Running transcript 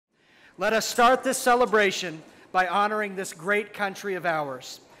Let us start this celebration by honoring this great country of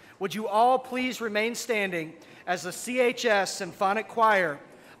ours. Would you all please remain standing as the CHS Symphonic Choir,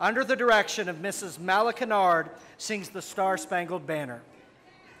 under the direction of Mrs. Malacanard, sings the Star-Spangled Banner.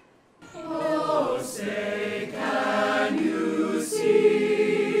 Oh, say, can you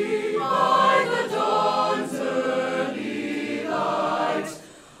see by the dawn's early light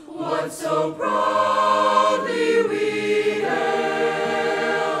what so proudly we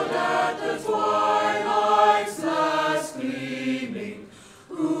hailed at the twilight's last gleaming,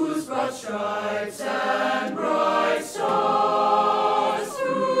 whose broad stripes and bright stars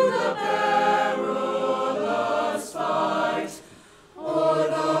through the perilous fight o'er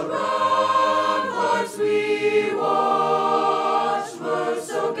the ramparts we watched were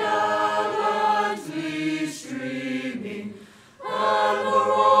so gallantly streaming, and the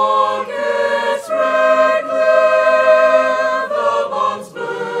rocket's red glare, the bombs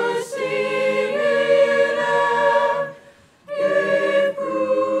bursting in air, gave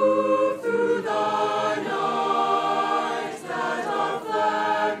proof through the night that our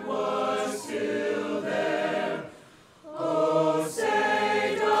flag was still there. Oh,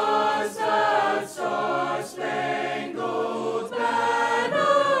 say does that star-spangled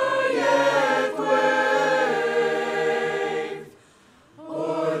banner yet wave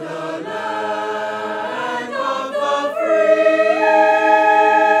o'er the land of the free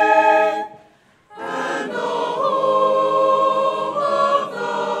and the home of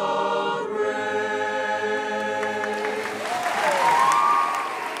the brave?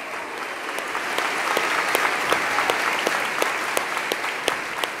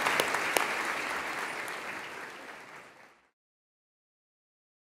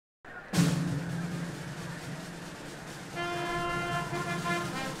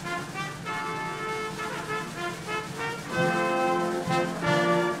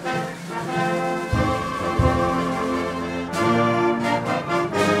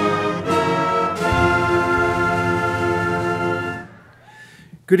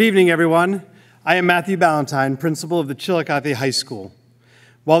 Good evening, everyone. I am Matthew Ballantyne, principal of the Chillicothe High School.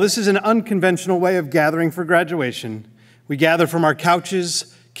 While this is an unconventional way of gathering for graduation, we gather from our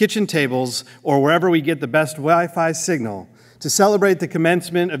couches, kitchen tables, or wherever we get the best Wi-Fi signal to celebrate the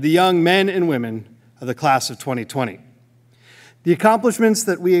commencement of the young men and women of the class of 2020. The accomplishments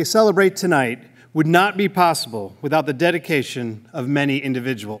that we celebrate tonight would not be possible without the dedication of many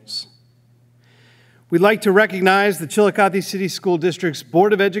individuals. We'd like to recognize the Chillicothe City School District's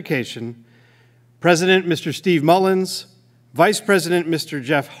Board of Education, President Mr. Steve Mullins, Vice President Mr.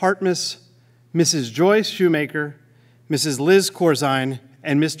 Jeff Hartmus, Mrs. Joyce Shoemaker, Mrs. Liz Corzine,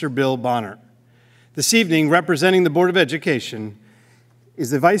 and Mr. Bill Bonner. This evening, representing the Board of Education is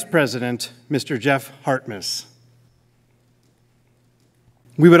the Vice President, Mr. Jeff Hartmus.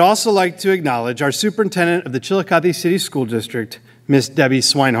 We would also like to acknowledge our Superintendent of the Chillicothe City School District, Ms. Debbie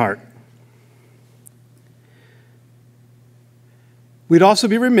Swinehart. We'd also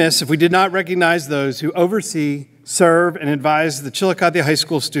be remiss if we did not recognize those who oversee, serve, and advise the Chillicothe High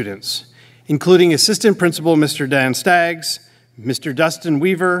School students, including Assistant Principal Mr. Dan Staggs, Mr. Dustin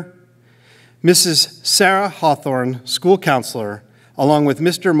Weaver, Mrs. Sarah Hawthorne, School Counselor, along with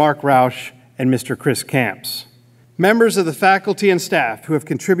Mr. Mark Roush and Mr. Chris Camps. Members of the faculty and staff who have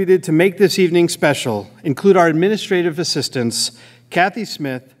contributed to make this evening special include our administrative assistants, Kathy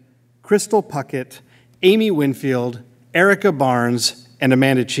Smith, Crystal Puckett, Amy Winfield, Erica Barnes, and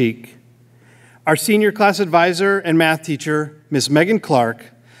Amanda Cheek. Our senior class advisor and math teacher, Ms. Megan Clark,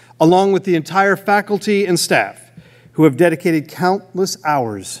 along with the entire faculty and staff who have dedicated countless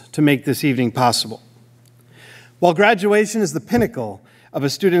hours to make this evening possible. While graduation is the pinnacle of a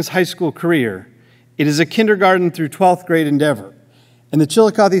student's high school career, it is a kindergarten through 12th grade endeavor, and the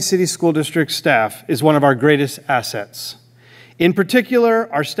Chillicothe City School District staff is one of our greatest assets. In particular,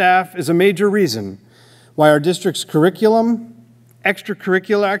 our staff is a major reason why our district's curriculum,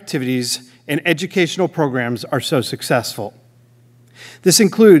 extracurricular activities, and educational programs are so successful. This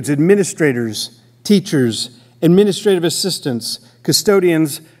includes administrators, teachers, administrative assistants,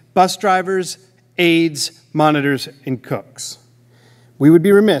 custodians, bus drivers, aides, monitors, and cooks. We would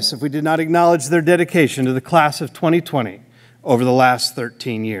be remiss if we did not acknowledge their dedication to the class of 2020 over the last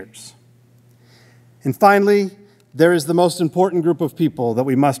 13 years. And finally, there is the most important group of people that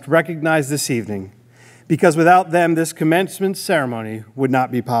we must recognize this evening, because without them, this commencement ceremony would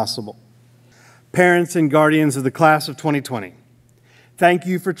not be possible. Parents and guardians of the class of 2020, thank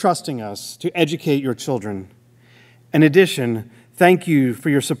you for trusting us to educate your children. In addition, thank you for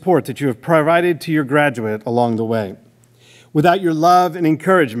your support that you have provided to your graduate along the way. Without your love and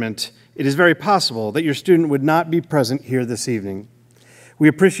encouragement, it is very possible that your student would not be present here this evening. We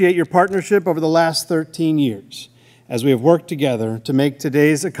appreciate your partnership over the last 13 years as we have worked together to make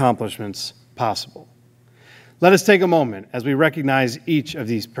today's accomplishments possible. Let us take a moment as we recognize each of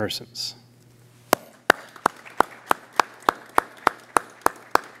these persons.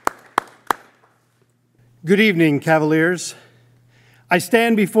 Good evening, Cavaliers. I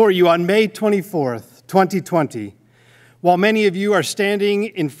stand before you on May 24th, 2020, while many of you are standing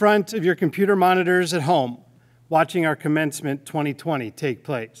in front of your computer monitors at home, watching our Commencement 2020 take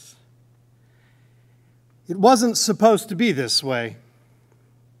place. It wasn't supposed to be this way.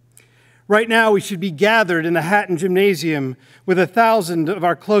 Right now, we should be gathered in the Hatton Gymnasium with 1,000 of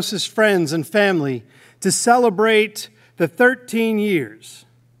our closest friends and family to celebrate the 13 years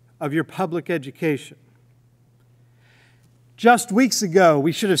of your public education. Just weeks ago,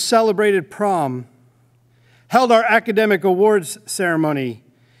 we should have celebrated prom, held our academic awards ceremony,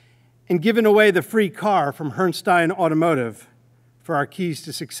 and given away the free car from Herrnstein Automotive for our Keys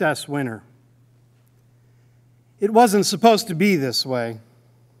to Success winner. It wasn't supposed to be this way.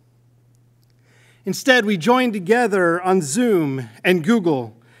 Instead, we joined together on Zoom and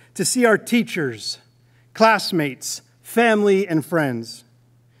Google to see our teachers, classmates, family, and friends.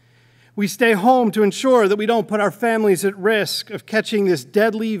 We stay home to ensure that we don't put our families at risk of catching this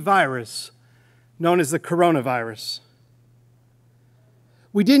deadly virus known as the coronavirus.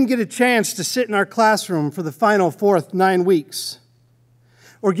 We didn't get a chance to sit in our classroom for the final 9 weeks,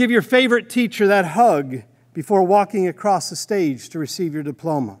 or give your favorite teacher that hug before walking across the stage to receive your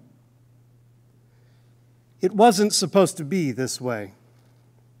diploma. It wasn't supposed to be this way.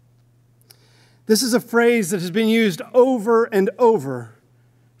 This is a phrase that has been used over and over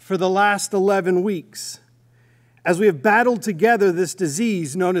for the last 11 weeks as we have battled together this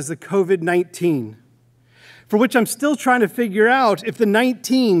disease known as the COVID-19, for which I'm still trying to figure out if the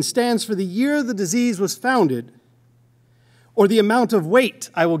 19 stands for the year the disease was founded or the amount of weight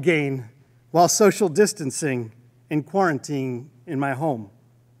I will gain while social distancing and quarantining in my home.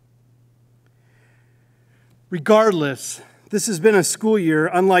 Regardless, this has been a school year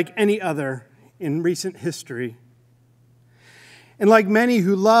unlike any other in recent history. And like many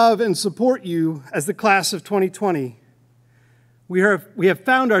who love and support you as the class of 2020, we have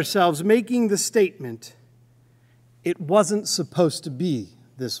found ourselves making the statement, it wasn't supposed to be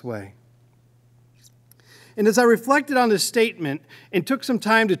this way. And as I reflected on this statement and took some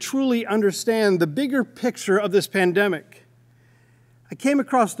time to truly understand the bigger picture of this pandemic, I came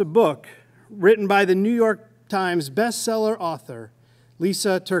across a book written by the New York Times bestseller author,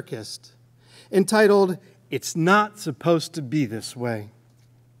 Lisa Turkist, entitled, It's Not Supposed to Be This Way.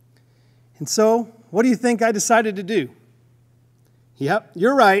 And so, what do you think I decided to do? Yep,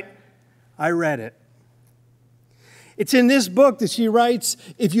 you're right, I read it. It's in this book that she writes,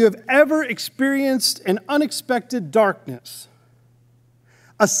 if you have ever experienced an unexpected darkness,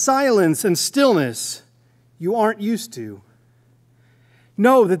 a silence and stillness you aren't used to,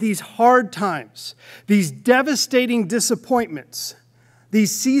 know that these hard times, these devastating disappointments,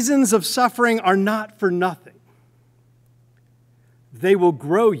 these seasons of suffering are not for nothing. They will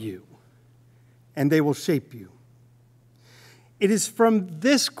grow you and they will shape you. It is from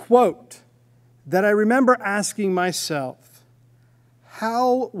this quote that I remember asking myself,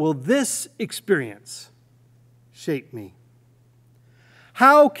 how will this experience shape me?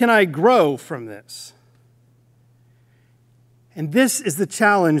 How can I grow from this? And this is the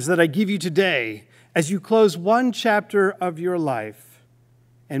challenge that I give you today as you close one chapter of your life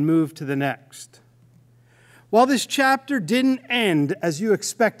and move to the next. While this chapter didn't end as you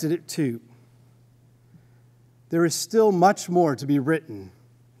expected it to, there is still much more to be written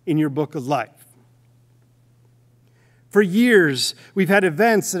in your book of life. For years, we've had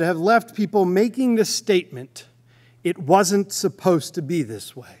events that have left people making the statement, it wasn't supposed to be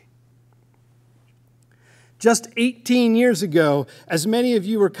this way. Just 18 years ago, as many of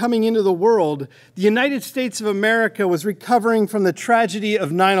you were coming into the world, the United States of America was recovering from the tragedy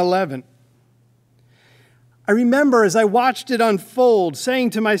of 9/11. I remember as I watched it unfold, saying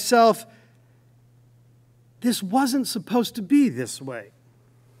to myself, this wasn't supposed to be this way.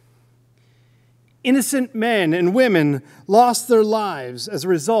 Innocent men and women lost their lives as a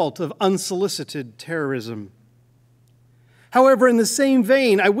result of unsolicited terrorism. However, in the same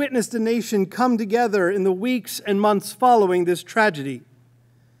vein, I witnessed a nation come together in the weeks and months following this tragedy.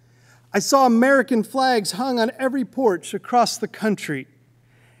 I saw American flags hung on every porch across the country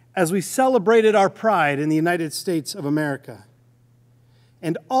as we celebrated our pride in the United States of America.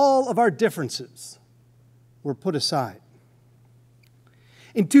 And all of our differences were put aside.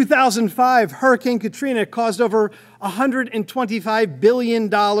 In 2005, Hurricane Katrina caused over $125 billion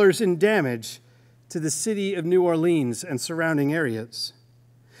in damage to the city of New Orleans and surrounding areas.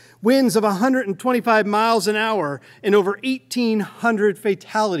 winds of 125 miles an hour, and over 1,800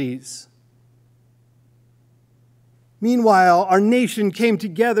 fatalities. Meanwhile, our nation came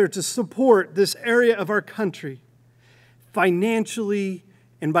together to support this area of our country, financially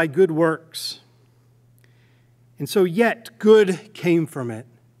and by good works. And so yet good came from it.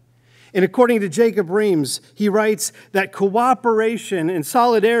 And according to Jacob Reams, he writes that cooperation and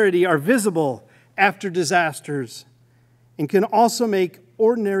solidarity are visible after disasters and can also make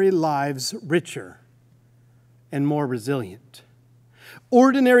ordinary lives richer and more resilient.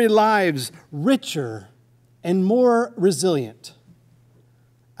 Ordinary lives richer and more resilient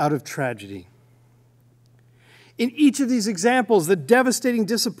out of tragedy. In each of these examples, the devastating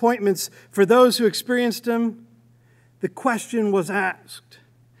disappointments for those who experienced them, the question was asked,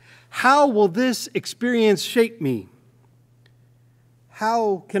 how will this experience shape me?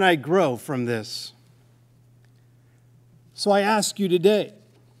 How can I grow from this? So I ask you today,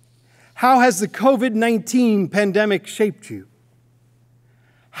 how has the COVID-19 pandemic shaped you?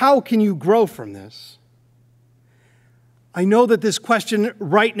 How can you grow from this? I know that this question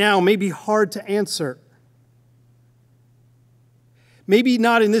right now may be hard to answer. Maybe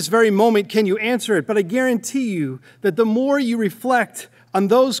not in this very moment can you answer it, but I guarantee you that the more you reflect on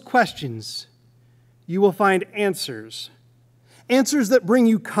those questions, you will find answers. Answers that bring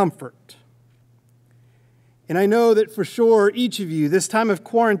you comfort. And I know that for sure each of you, this time of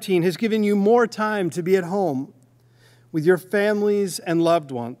quarantine has given you more time to be at home with your families and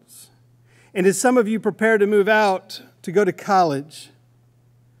loved ones. And as some of you prepare to move out, to go to college,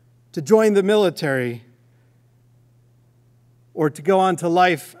 to join the military, or to go on to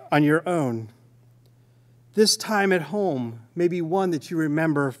life on your own, this time at home may be one that you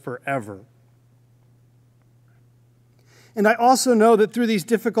remember forever. And I also know that through these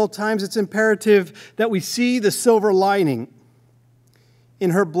difficult times, it's imperative that we see the silver lining. In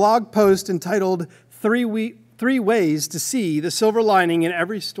her blog post entitled, Three Ways to See the Silver Lining in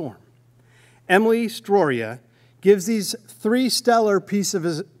Every Storm, Emily Stroria gives these 3 stellar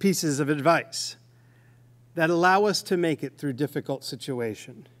pieces of advice that allow us to make it through difficult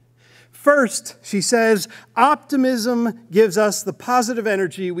situations. First, she says, optimism gives us the positive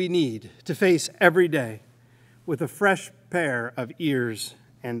energy we need to face every day with a fresh pair of ears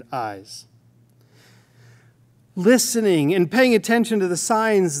and eyes. Listening and paying attention to the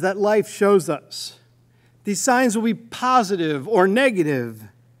signs that life shows us. These signs will be positive or negative,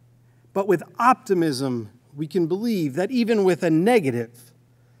 but with optimism, we can believe that even with a negative,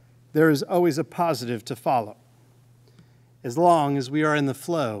 there is always a positive to follow, as long as we are in the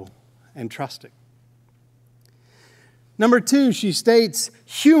flow and trusting. Number 2, she states,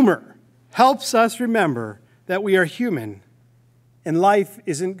 humor helps us remember that we are human and life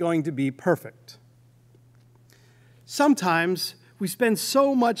isn't going to be perfect. Sometimes we spend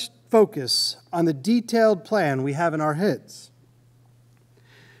so much focus on the detailed plan we have in our heads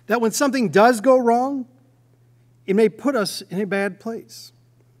that when something does go wrong, it may put us in a bad place.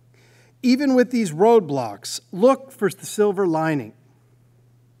 Even with these roadblocks, look for the silver lining.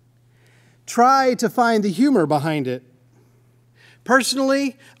 Try to find the humor behind it.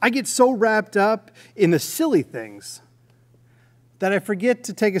 Personally, I get so wrapped up in the silly things that I forget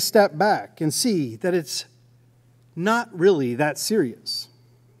to take a step back and see that it's not really that serious.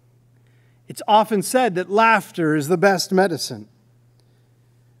 It's often said that laughter is the best medicine.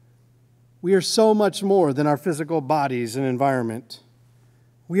 We are so much more than our physical bodies and environment.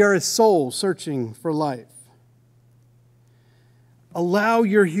 We are a soul searching for life. Allow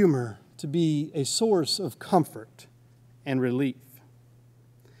your humor to be a source of comfort and relief.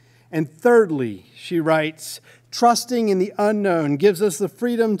 And thirdly, she writes, trusting in the unknown gives us the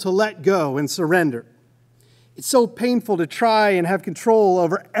freedom to let go and surrender. It's so painful to try and have control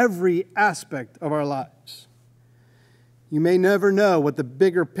over every aspect of our lives. You may never know what the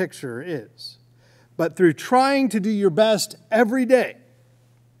bigger picture is, but through trying to do your best every day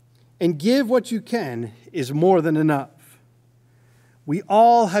and give what you can is more than enough. We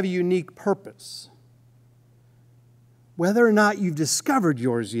all have a unique purpose. Whether or not you've discovered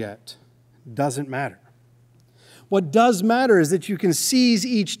yours yet doesn't matter. What does matter is that you can seize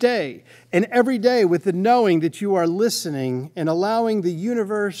each day and every day with the knowing that you are listening and allowing the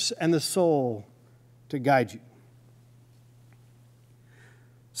universe and the soul to guide you.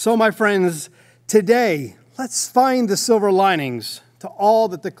 So, my friends, today, let's find the silver linings to all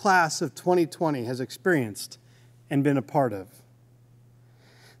that the class of 2020 has experienced and been a part of.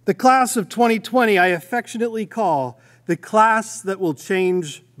 The class of 2020 I affectionately call the class that will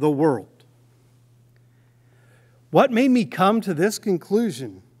change the world. What made me come to this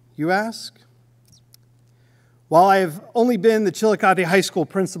conclusion, you ask? While I have only been the Chillicothe High School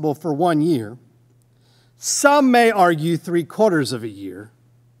principal for 1 year, some may argue 3/4 of a year,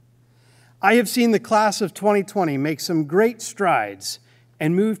 I have seen the class of 2020 make some great strides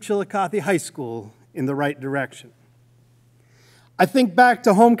and move Chillicothe High School in the right direction. I think back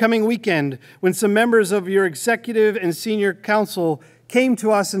to homecoming weekend when some members of your executive and senior council came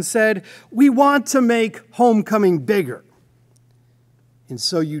to us and said, "We want to make homecoming bigger." And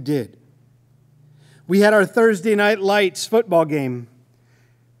so you did. We had our Thursday Night Lights football game,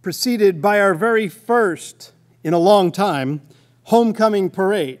 preceded by our very first, in a long time, homecoming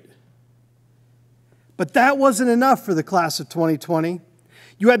parade. But that wasn't enough for the class of 2020.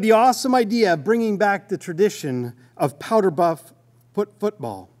 You had the awesome idea of bringing back the tradition of powder puff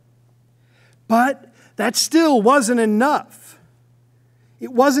football. But that still wasn't enough.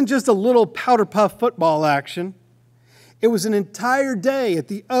 It wasn't just a little powder puff football action. It was an entire day at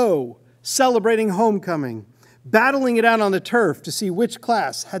the O celebrating homecoming, battling it out on the turf to see which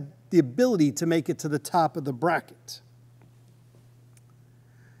class had the ability to make it to the top of the bracket.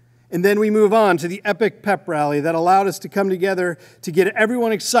 And then we move on to the epic pep rally that allowed us to come together to get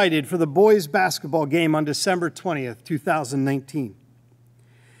everyone excited for the boys' basketball game on December 20th, 2019.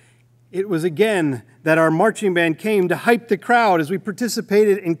 It was again that our marching band came to hype the crowd as we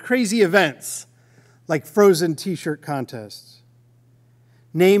participated in crazy events like frozen t-shirt contests,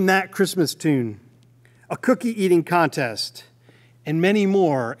 Name That Christmas Tune, a cookie-eating contest, and many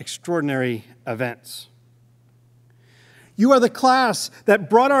more extraordinary events. You are the class that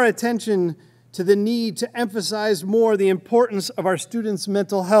brought our attention to the need to emphasize more the importance of our students'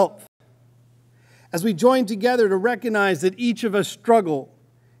 mental health. As we joined together to recognize that each of us struggle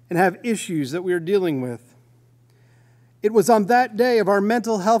and have issues that we are dealing with. It was on that day of our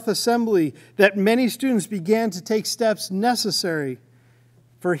mental health assembly that many students began to take steps necessary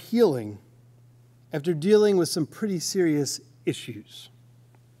for healing after dealing with some pretty serious issues.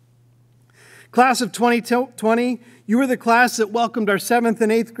 Class of 2020, you were the class that welcomed our 7th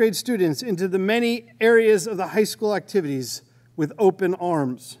and 8th grade students into the many areas of the high school activities with open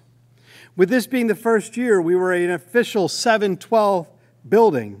arms. With this being the first year, we were an official 7-12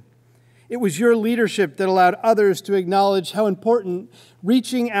 building. It was your leadership that allowed others to acknowledge how important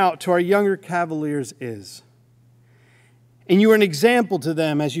reaching out to our younger Cavaliers is. And you are an example to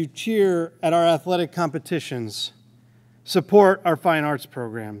them as you cheer at our athletic competitions, support our fine arts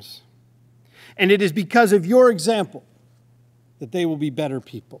programs. And it is because of your example that they will be better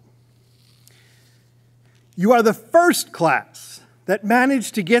people. You are the first class that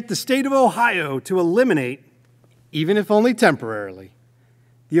managed to get the state of Ohio to eliminate, even if only temporarily,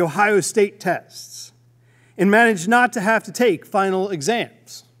 the Ohio State tests and managed not to have to take final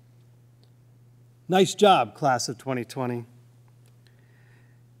exams. Nice job, class of 2020.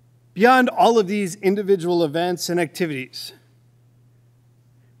 Beyond all of these individual events and activities,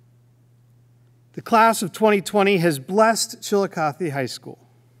 the class of 2020 has blessed Chillicothe High School.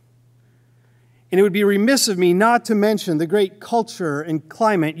 And it would be remiss of me not to mention the great culture and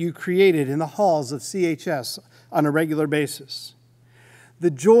climate you created in the halls of CHS on a regular basis. The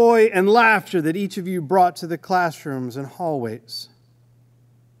joy and laughter that each of you brought to the classrooms and hallways.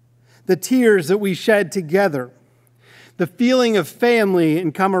 The tears that we shed together. The feeling of family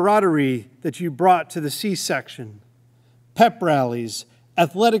and camaraderie that you brought to the C-section, pep rallies,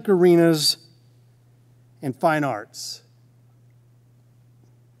 athletic arenas, and fine arts.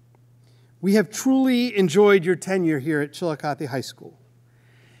 We have truly enjoyed your tenure here at Chillicothe High School,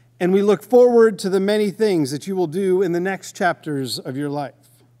 and we look forward to the many things that you will do in the next chapters of your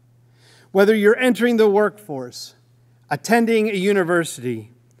life. Whether you're entering the workforce, attending a university,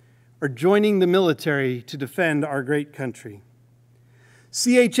 or joining the military to defend our great country.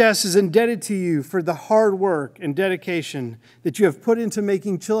 CHS is indebted to you for the hard work and dedication that you have put into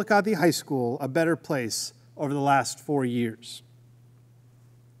making Chillicothe High School a better place over the last 4 years.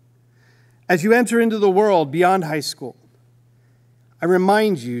 As you enter into the world beyond high school, I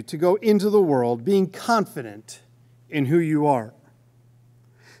remind you to go into the world being confident in who you are.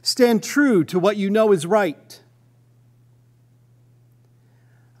 Stand true to what you know is right.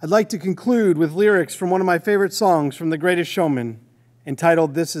 I'd like to conclude with lyrics from one of my favorite songs from The Greatest Showman,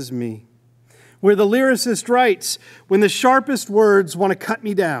 entitled This Is Me, where the lyricist writes, "When the sharpest words want to cut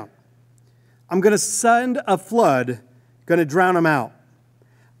me down, I'm going to send a flood, going to drown them out.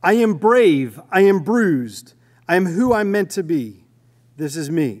 I am brave, I am bruised, I am who I'm meant to be. This is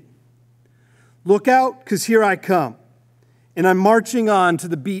me. Look out, 'cause here I come, and I'm marching on to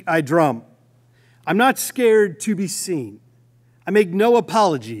the beat I drum. I'm not scared to be seen. I make no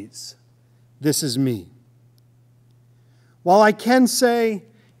apologies. This is me." While I can say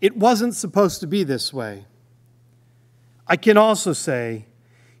it wasn't supposed to be this way, I can also say,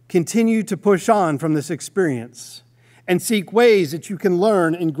 continue to push on from this experience and seek ways that you can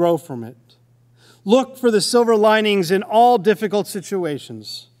learn and grow from it. Look for the silver linings in all difficult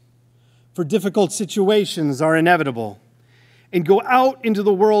situations, for difficult situations are inevitable, and go out into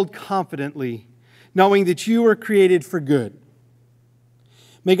the world confidently, knowing that you are created for good.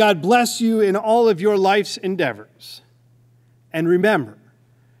 May God bless you in all of your life's endeavors. And remember,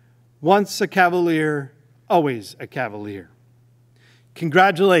 once a Cavalier, always a Cavalier.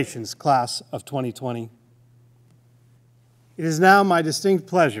 Congratulations, class of 2020. It is now my distinct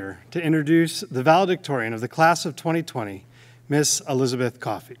pleasure to introduce the valedictorian of the class of 2020, Miss Elizabeth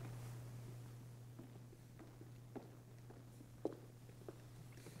Coffey.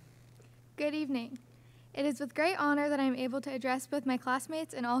 Good evening. It is with great honor that I am able to address both my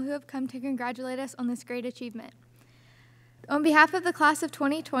classmates and all who have come to congratulate us on this great achievement. On behalf of the class of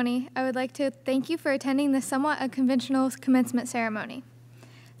 2020, I would like to thank you for attending this somewhat unconventional commencement ceremony.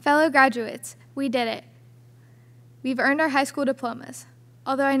 Fellow graduates, we did it. We've earned our high school diplomas.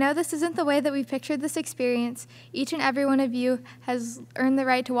 Although I know this isn't the way that we've pictured this experience, each and every one of you has earned the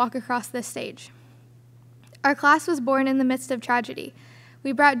right to walk across this stage. Our class was born in the midst of tragedy.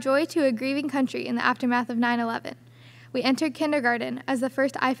 We brought joy to a grieving country in the aftermath of 9/11. We entered kindergarten as the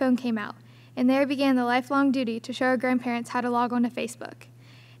first iPhone came out, and there began the lifelong duty to show our grandparents how to log on to Facebook.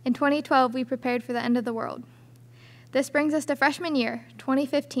 In 2012, we prepared for the end of the world. This brings us to freshman year,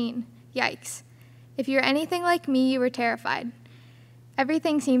 2015. Yikes. If you're anything like me, you were terrified.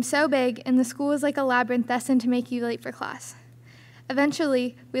 Everything seemed so big, and the school was like a labyrinth destined to make you late for class.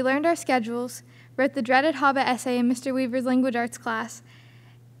 Eventually, we learned our schedules, wrote the dreaded Hobbit essay in Mr. Weaver's language arts class,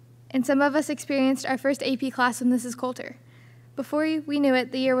 and some of us experienced our first AP class with Mrs. Coulter. Before we knew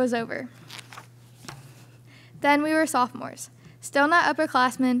it, the year was over. Then we were sophomores. Still not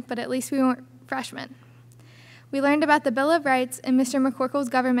upperclassmen, but at least we weren't freshmen. We learned about the Bill of Rights in Mr. McCorkle's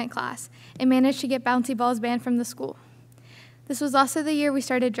government class and managed to get bouncy balls banned from the school. This was also the year we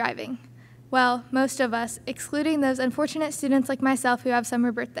started driving. Well, most of us, excluding those unfortunate students like myself who have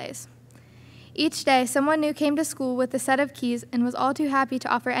summer birthdays. Each day, someone new came to school with a set of keys and was all too happy to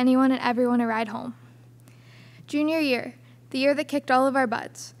offer anyone and everyone a ride home. Junior year, the year that kicked all of our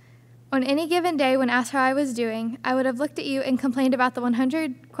butts. On any given day when asked how I was doing, I would have looked at you and complained about the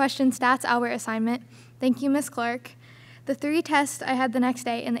 100-question Stats Albert assignment, thank you, Miss Clark, the 3 tests I had the next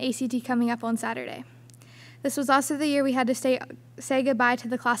day, and the ACT coming up on Saturday. This was also the year we had to say goodbye to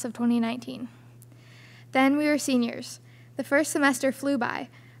the class of 2019. Then we were seniors. The first semester flew by.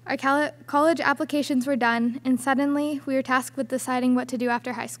 Our college applications were done, and suddenly we were tasked with deciding what to do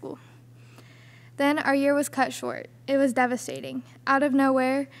after high school. Then our year was cut short. It was devastating. Out of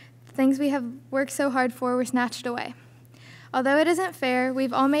nowhere, the things we have worked so hard for were snatched away. Although it isn't fair,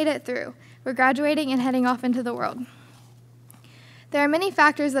 we've all made it through. We're graduating and heading off into the world. There are many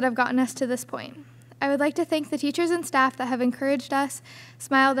factors that have gotten us to this point. I would like to thank the teachers and staff that have encouraged us,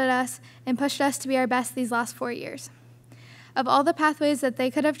 smiled at us, and pushed us to be our best these last 4 years. Of all the pathways that they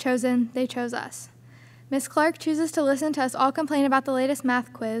could have chosen, they chose us. Ms. Clark chooses to listen to us all complain about the latest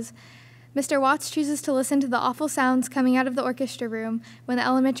math quiz. Mr. Watts chooses to listen to the awful sounds coming out of the orchestra room when the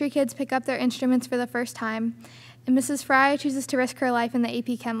elementary kids pick up their instruments for the first time. And Mrs. Fry chooses to risk her life in the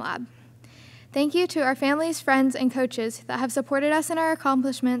AP Chem Lab. Thank you to our families, friends, and coaches that have supported us in our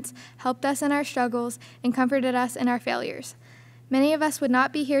accomplishments, helped us in our struggles, and comforted us in our failures. Many of us would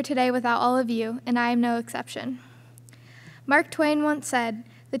not be here today without all of you, and I am no exception. Mark Twain once said,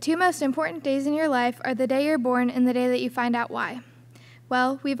 "The 2 most important days in your life are the day you're born and the day that you find out why."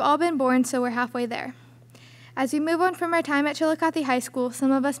 Well, we've all been born, so we're halfway there. As we move on from our time at Chillicothe High School,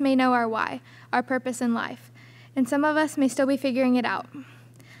 some of us may know our why, our purpose in life, and some of us may still be figuring it out.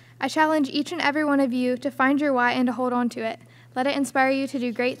 I challenge each and every one of you to find your why and to hold on to it. Let it inspire you to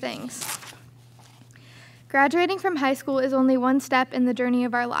do great things. Graduating from high school is only one step in the journey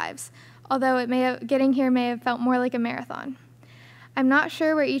of our lives, although getting here may have felt more like a marathon. I'm not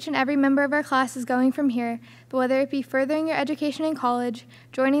sure where each and every member of our class is going from here, but whether it be furthering your education in college,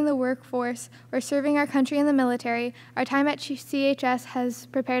 joining the workforce, or serving our country in the military, our time at CHS has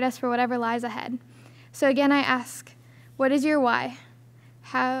prepared us for whatever lies ahead. So again, I ask, what is your why?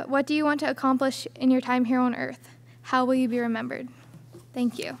 What do you want to accomplish in your time here on earth? How will you be remembered?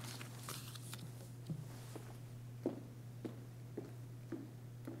 Thank you.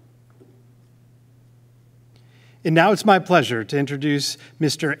 And now it's my pleasure to introduce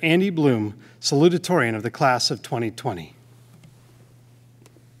Mr. Andy Bloom, salutatorian of the class of 2020.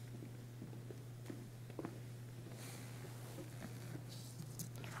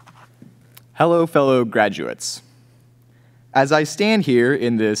 Hello, fellow graduates. As I stand here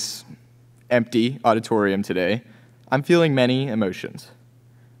in this empty auditorium today, I'm feeling many emotions.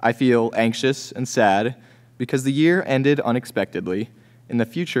 I feel anxious and sad because the year ended unexpectedly and the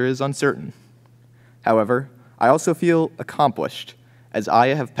future is uncertain. However, I also feel accomplished as I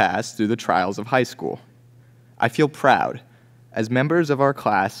have passed through the trials of high school. I feel proud as members of our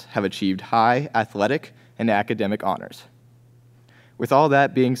class have achieved high athletic and academic honors. With all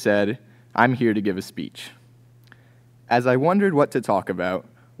that being said, I'm here to give a speech. As I wondered what to talk about,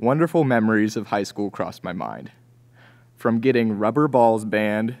 wonderful memories of high school crossed my mind. From getting rubber balls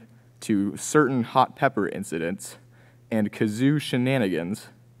banned to certain hot pepper incidents and kazoo shenanigans,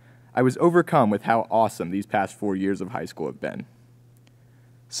 I was overcome with how awesome these past 4 years of high school have been.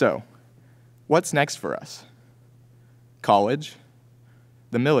 So, what's next for us? College?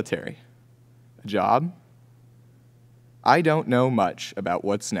 The military? A job? I don't know much about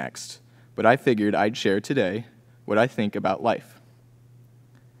what's next, but I figured I'd share today what I think about life.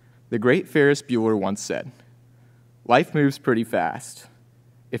 The great Ferris Bueller once said, "Life moves pretty fast.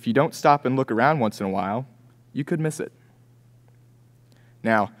 If you don't stop and look around once in a while, you could miss it."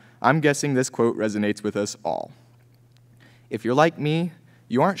 Now, I'm guessing this quote resonates with us all. If you're like me,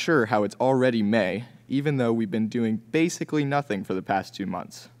 you aren't sure how it's already May, even though we've been doing basically nothing for the past 2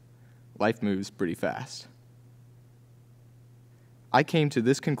 months. Life moves pretty fast. I came to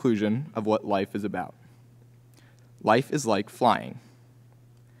this conclusion of what life is about. Life is like flying.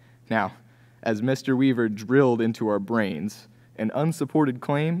 Now, as Mr. Weaver drilled into our brains, an unsupported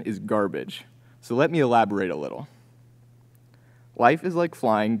claim is garbage, so let me elaborate a little. Life is like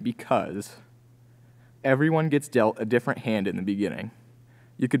flying because everyone gets dealt a different hand in the beginning.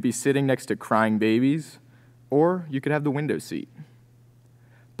 You could be sitting next to crying babies, or you could have the window seat.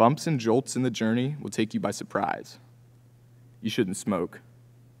 Bumps and jolts in the journey will take you by surprise. You shouldn't smoke.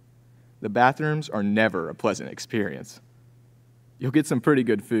 The bathrooms are never a pleasant experience. You'll get some pretty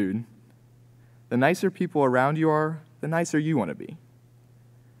good food. The nicer people around you are, the nicer you want to be.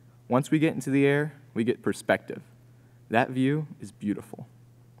 Once we get into the air, we get perspective. That view is beautiful.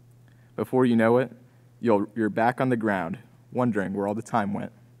 Before you know it, you're back on the ground, wondering where all the time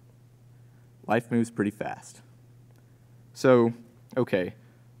went. Life moves pretty fast. So, okay,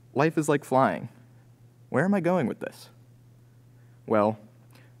 life is like flying. Where am I going with this? Well,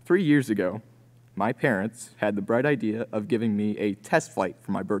 3 years ago, my parents had the bright idea of giving me a test flight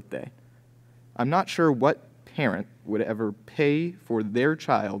for my birthday. I'm not sure what parent would ever pay for their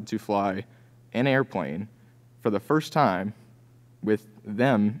child to fly an airplane for the first time with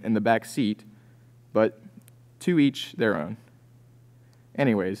them in the back seat, but to each their own.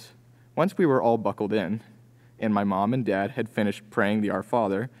 Anyways, once we were all buckled in, and my mom and dad had finished praying the Our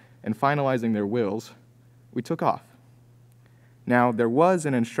Father and finalizing their wills, we took off. Now, there was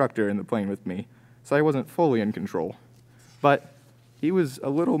an instructor in the plane with me, so I wasn't fully in control, but he was a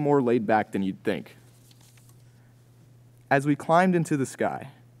little more laid back than you'd think. As we climbed into the sky,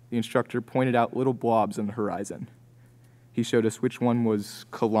 the instructor pointed out little blobs on the horizon. He showed us which one was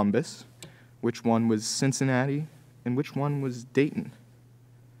Columbus, which one was Cincinnati, and which one was Dayton.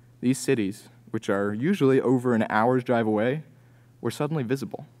 These cities, which are usually over an hour's drive away, were suddenly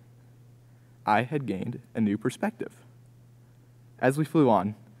visible. I had gained a new perspective. As we flew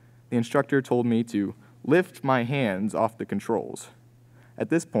on, the instructor told me to lift my hands off the controls. At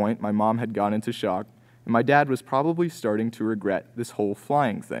this point, my mom had gone into shock, and my dad was probably starting to regret this whole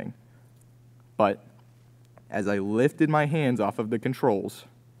flying thing. But as I lifted my hands off of the controls,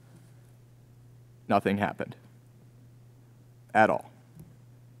 nothing happened. At all.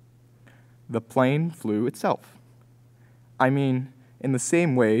 The plane flew itself. I mean, in the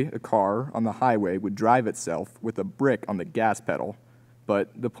same way a car on the highway would drive itself with a brick on the gas pedal,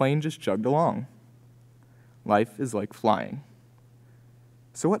 but the plane just chugged along. Life is like flying.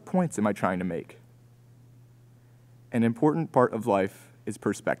 So what points am I trying to make? An important part of life is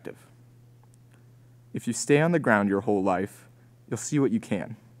perspective. If you stay on the ground your whole life, you'll see what you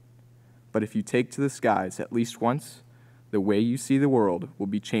can. But if you take to the skies at least once, the way you see the world will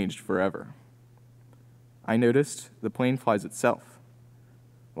be changed forever. I noticed the plane flies itself.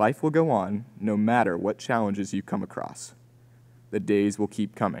 Life will go on no matter what challenges you come across. The days will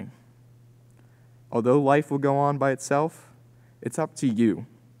keep coming. Although life will go on by itself, it's up to you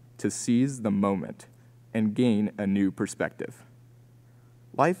to seize the moment and gain a new perspective.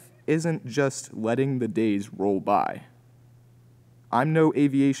 Life isn't just letting the days roll by. I'm no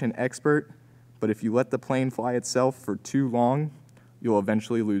aviation expert, but if you let the plane fly itself for too long, you'll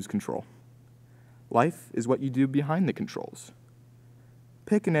eventually lose control. Life is what you do behind the controls.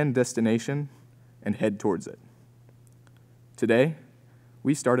 Pick an end destination and head towards it. Today,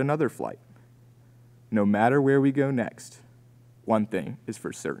 we start another flight. No matter where we go next, one thing is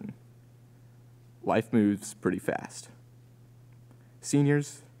for certain. life moves pretty fast.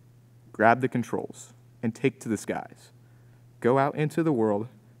 Seniors, grab the controls and take to the skies. Go out into the world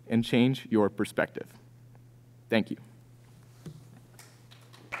and change your perspective. Thank you.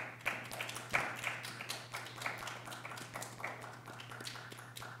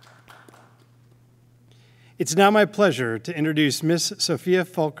 It's now my pleasure to introduce Ms. Sophia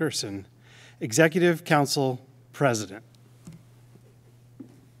Fulkerson, Executive Council President.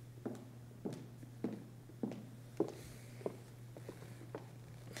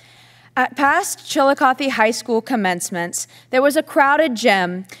 At past Chillicothe High School commencements, there was a crowded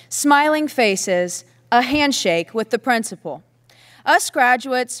gym, smiling faces, a handshake with the principal. Us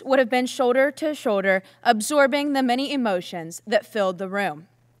graduates would have been shoulder to shoulder, absorbing the many emotions that filled the room.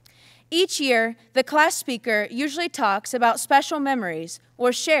 Each year, the class speaker usually talks about special memories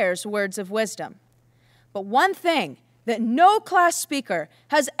or shares words of wisdom. But one thing that no class speaker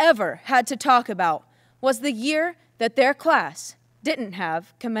has ever had to talk about was the year that their class didn't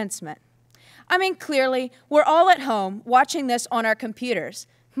have commencement. I mean, clearly, we're all at home watching this on our computers,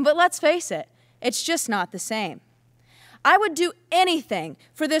 but let's face it, it's just not the same. I would do anything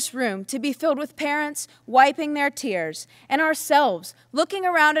for this room to be filled with parents wiping their tears and ourselves looking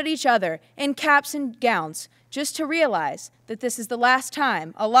around at each other in caps and gowns just to realize that this is the last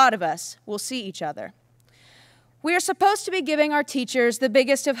time a lot of us will see each other. We are supposed to be giving our teachers the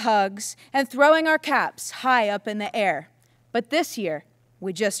biggest of hugs and throwing our caps high up in the air, but this year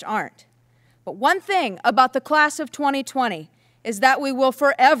we just aren't. But one thing about the class of 2020 is that we will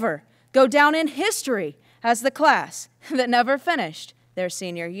forever go down in history as the class that never finished their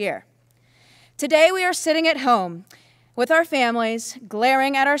senior year. Today we are sitting at home with our families,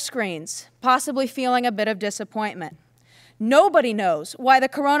 glaring at our screens, possibly feeling a bit of disappointment. Nobody knows why the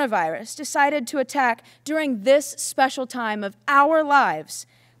coronavirus decided to attack during this special time of our lives,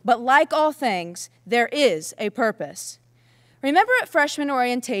 but like all things, there is a purpose. Remember at freshman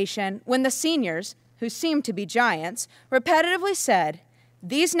orientation when the seniors, who seemed to be giants, repetitively said,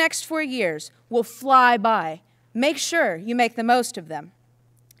 "These next 4 years will fly by. Make sure you make the most of them."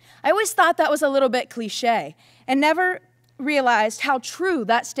 I always thought that was a little bit cliche and never realized how true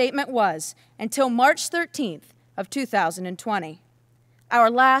that statement was until March 13th of 2020,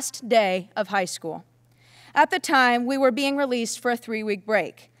 our last day of high school. At the time, we were being released for a 3-week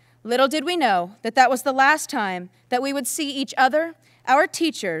break. Little did we know that that was the last time that we would see each other, our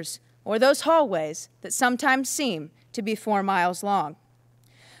teachers, or those hallways that sometimes seem to be 4 miles long.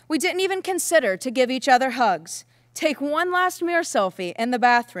 We didn't even consider to give each other hugs, take one last mirror selfie in the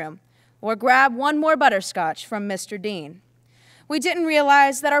bathroom, or grab one more butterscotch from Mr. Dean. We didn't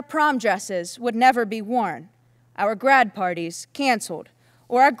realize that our prom dresses would never be worn, our grad parties canceled,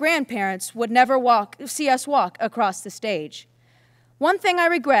 or our grandparents would never see us walk across the stage. One thing I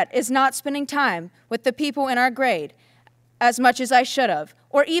regret is not spending time with the people in our grade as much as I should have,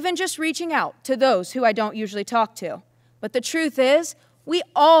 or even just reaching out to those who I don't usually talk to. But the truth is, we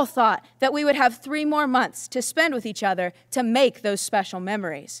all thought that we would have 3 more months to spend with each other to make those special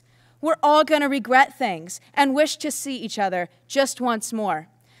memories. We're all going to regret things and wish to see each other just once more.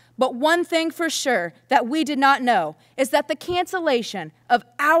 But one thing for sure that we did not know is that the cancellation of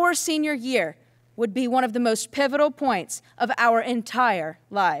our senior year would be one of the most pivotal points of our entire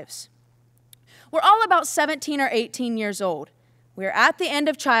lives. We're all about 17 or 18 years old. We're at the end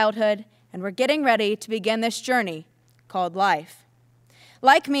of childhood, and we're getting ready to begin this journey called life.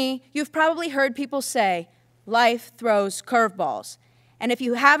 Like me, you've probably heard people say, life throws curveballs. And if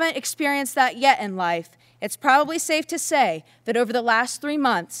you haven't experienced that yet in life, it's probably safe to say that over the last 3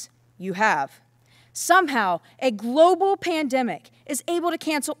 months, you have. Somehow, a global pandemic is able to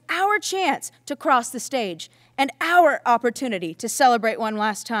cancel our chance to cross the stage and our opportunity to celebrate one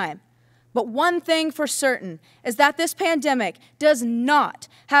last time. But one thing for certain is that this pandemic does not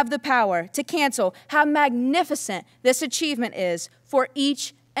have the power to cancel how magnificent this achievement is for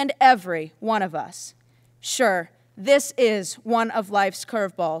each and every one of us. Sure, this is one of life's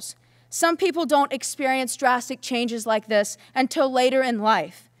curveballs. Some people don't experience drastic changes like this until later in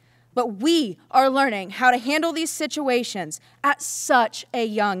life. But we are learning how to handle these situations at such a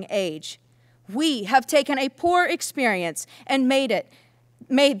young age. We have taken a poor experience and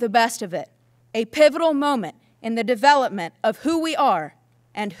made the best of it, a pivotal moment in the development of who we are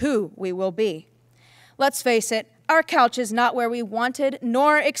and who we will be. Let's face it, our couch is not where we wanted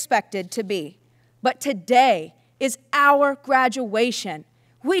nor expected to be. But today is our graduation.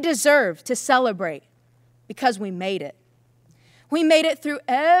 We deserve to celebrate because we made it. We made it through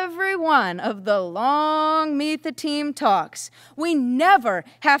every one of the long meet the team talks. We never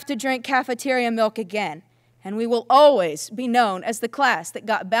have to drink cafeteria milk again. And we will always be known as the class that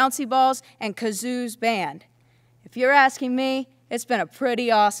got bouncy balls and kazoos banned. If you're asking me, it's been a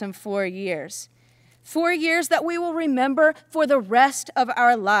pretty awesome 4 years. 4 years that we will remember for the rest of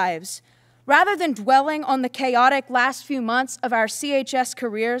our lives. Rather than dwelling on the chaotic last few months of our CHS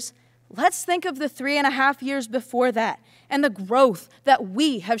careers, let's think of the 3.5 years before that and the growth that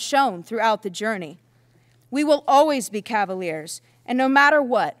we have shown throughout the journey. We will always be Cavaliers, and no matter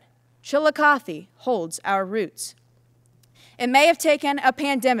what, Chillicothe holds our roots. It may have taken a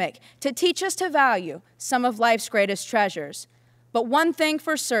pandemic to teach us to value some of life's greatest treasures, but one thing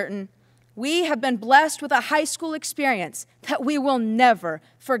for certain, we have been blessed with a high school experience that we will never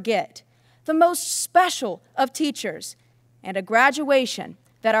forget. The most special of teachers, and a graduation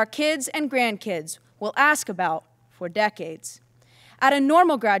that our kids and grandkids will ask about for decades. At a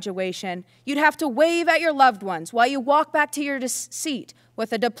normal graduation, you'd have to wave at your loved ones while you walk back to your seat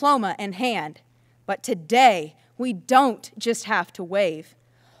with a diploma in hand. But today, we don't just have to wave.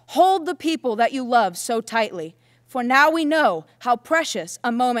 Hold the people that you love so tightly, for now we know how precious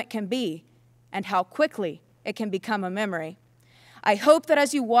a moment can be and how quickly it can become a memory. I hope that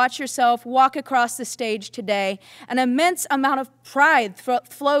as you watch yourself walk across the stage today, an immense amount of pride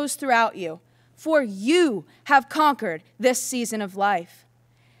flows throughout you, for you have conquered this season of life.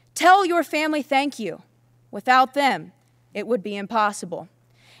 Tell your family thank you. Without them, it would be impossible.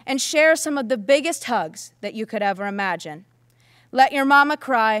 And share some of the biggest hugs that you could ever imagine. Let your mama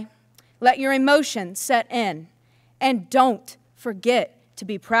cry, let your emotions set in, and don't forget to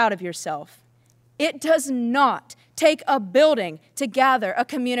be proud of yourself. It does not take a building to gather a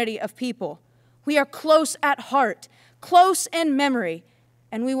community of people. We are close at heart, close in memory,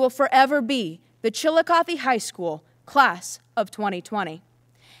 and we will forever be the Chillicothe High School class of 2020.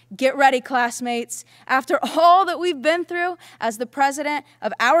 Get ready, classmates. After all that we've been through, as the president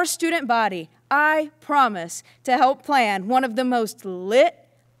of our student body, I promise to help plan one of the most lit,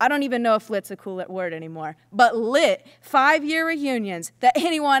 I don't even know if lit's a cool word anymore, but lit 5-year reunions that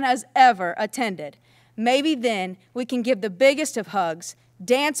anyone has ever attended. Maybe then we can give the biggest of hugs,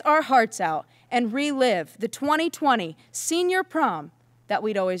 dance our hearts out, and relive the 2020 senior prom that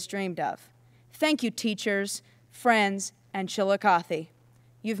we'd always dreamed of. Thank you, teachers, friends, and Chillicothe.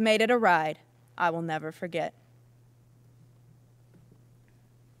 You've made it a ride I will never forget.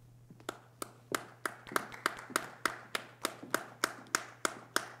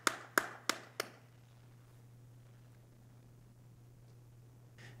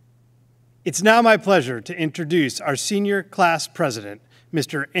 It's now my pleasure to introduce our senior class president,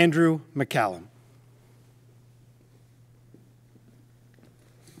 Mr. Andrew McCallum.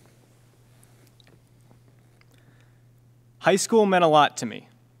 High school meant a lot to me.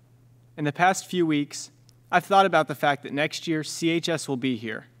 In the past few weeks, I've thought about the fact that next year CHS will be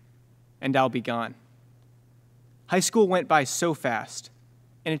here, and I'll be gone. High school went by so fast,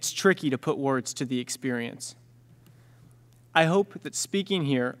 and it's tricky to put words to the experience. I hope that speaking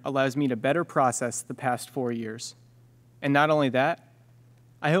here allows me to better process the past 4 years. And not only that,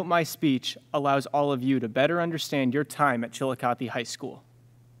 I hope my speech allows all of you to better understand your time at Chillicothe High School.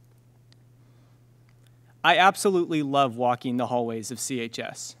 I absolutely love walking the hallways of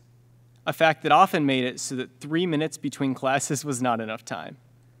CHS, a fact that often made it so that 3 minutes between classes was not enough time.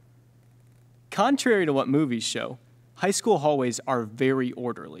 Contrary to what movies show, high school hallways are very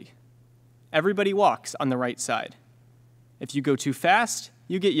orderly. Everybody walks on the right side. If you go too fast,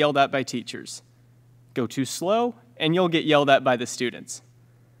 you get yelled at by teachers. Go too slow, and you'll get yelled at by the students.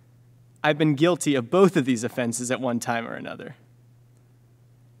 I've been guilty of both of these offenses at one time or another.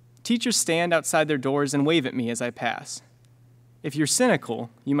 Teachers stand outside their doors and wave at me as I pass. If you're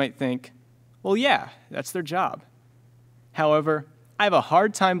cynical, you might think, well, yeah, that's their job. However, I have a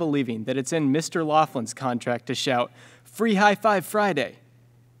hard time believing that it's in Mr. Laughlin's contract to shout, "Free High Five Friday."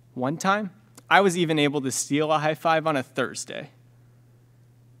 One time, I was even able to steal a high five on a Thursday.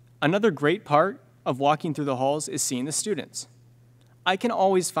 Another great part of walking through the halls is seeing the students. I can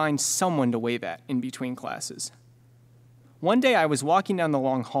always find someone to wave at in between classes. One day I was walking down the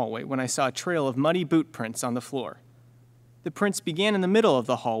long hallway when I saw a trail of muddy boot prints on the floor. The prints began in the middle of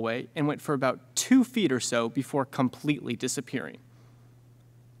the hallway and went for about 2 feet or so before completely disappearing.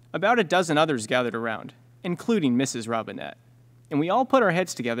 About a dozen others gathered around, including Mrs. Robinette, and we all put our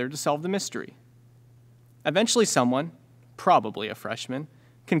heads together to solve the mystery. Eventually someone, probably a freshman,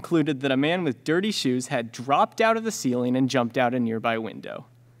 concluded that a man with dirty shoes had dropped out of the ceiling and jumped out a nearby window.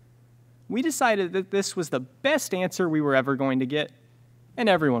 We decided that this was the best answer we were ever going to get, and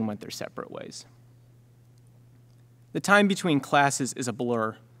everyone went their separate ways. The time between classes is a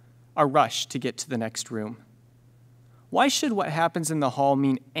blur, a rush to get to the next room. Why should what happens in the hall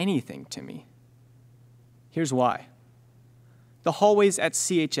mean anything to me? Here's why. The hallways at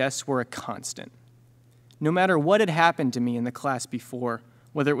CHS were a constant. No matter what had happened to me in the class before,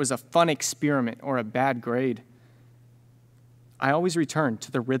 whether it was a fun experiment or a bad grade, I always returned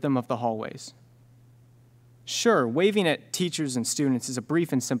to the rhythm of the hallways. Sure, waving at teachers and students is a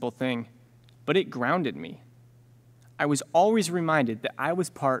brief and simple thing, but it grounded me. I was always reminded that I was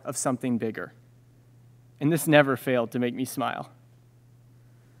part of something bigger, and this never failed to make me smile.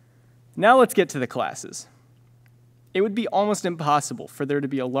 Now let's get to the classes. It would be almost impossible for there to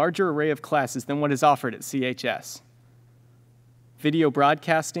be a larger array of classes than what is offered at CHS. Video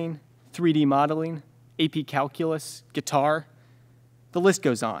broadcasting, 3D modeling, AP calculus, guitar, the list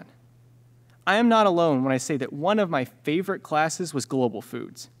goes on. I am not alone when I say that one of my favorite classes was global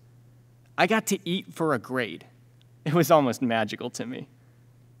foods. I got to eat for a grade. It was almost magical to me.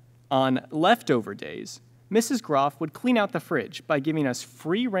 On leftover days, Mrs. Groff would clean out the fridge by giving us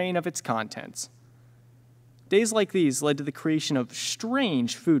free reign of its contents. Days like these led to the creation of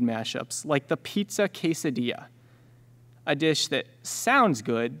strange food mashups like the pizza quesadilla, a dish that sounds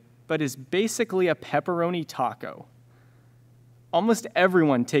good but is basically a pepperoni taco. Almost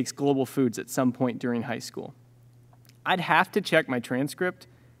everyone takes global foods at some point during high school. I'd have to check my transcript,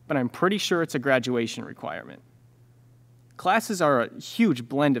 but I'm pretty sure it's a graduation requirement. Classes are a huge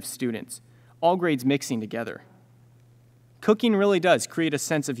blend of students, all grades mixing together. Cooking really does create a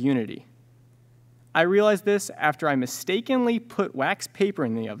sense of unity. I realized this after I mistakenly put wax paper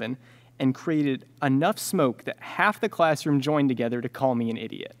in the oven and created enough smoke that half the classroom joined together to call me an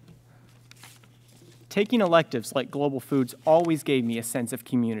idiot. Taking electives like global foods always gave me a sense of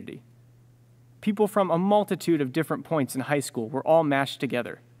community. People from a multitude of different points in high school were all mashed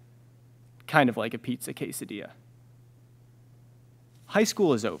together, kind of like a pizza quesadilla. High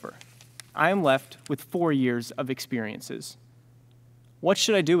school is over. I am left with 4 years of experiences. What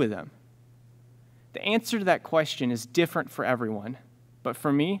should I do with them? The answer to that question is different for everyone, but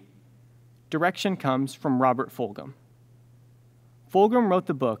for me, direction comes from Robert Fulghum. Fulghum wrote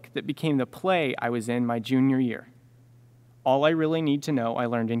the book that became the play I was in my junior year. All I really need to know I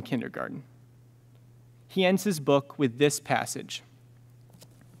learned in kindergarten. He ends his book with this passage.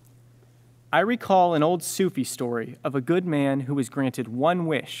 I recall an old Sufi story of a good man who was granted one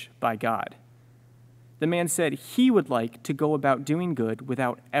wish by God. The man said he would like to go about doing good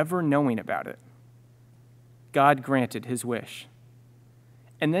without ever knowing about it. God granted his wish.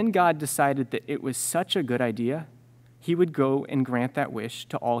 And then God decided that it was such a good idea, he would go and grant that wish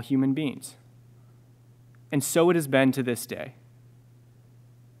to all human beings. And so it has been to this day.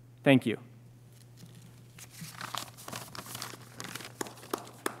 Thank you.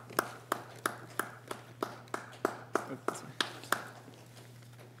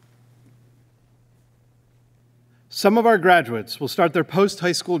 Some of our graduates will start their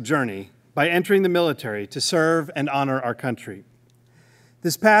post-high school journey by entering the military to serve and honor our country.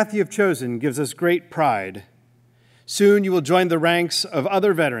 This path you have chosen gives us great pride. Soon you will join the ranks of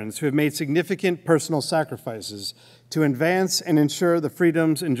other veterans who have made significant personal sacrifices to advance and ensure the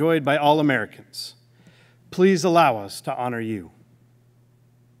freedoms enjoyed by all Americans. Please allow us to honor you.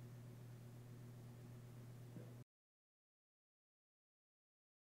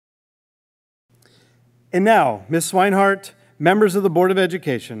 And now, Ms. Swinehart, members of the Board of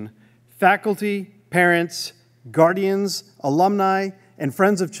Education, faculty, parents, guardians, alumni, and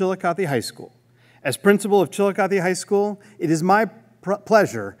friends of Chillicothe High School. As principal of Chillicothe High School, it is my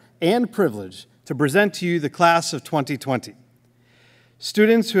pleasure and privilege to present to you the class of 2020.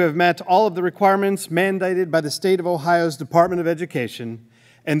 Students who have met all of the requirements mandated by the State of Ohio's Department of Education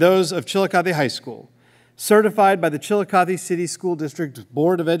and those of Chillicothe High School, certified by the Chillicothe City School District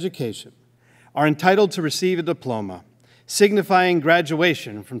Board of Education, are entitled to receive a diploma, signifying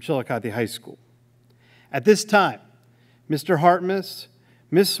graduation from Chillicothe High School. At this time, Mr. Hartmus,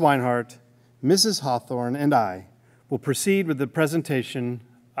 Ms. Swinehart, Mrs. Hawthorne, and I will proceed with the presentation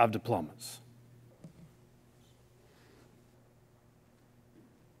of diplomas.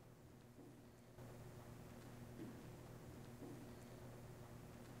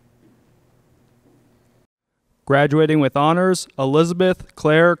 Graduating with honors, Elizabeth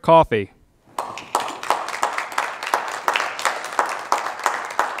Claire Coffey.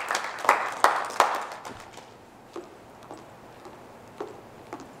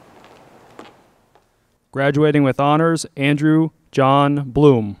 Graduating with honors, Andrew John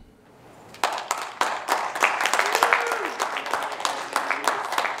Bloom.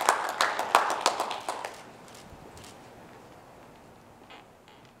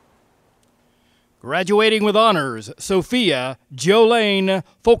 Graduating with honors, Sophia Jolene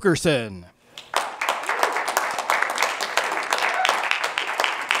Fulkerson.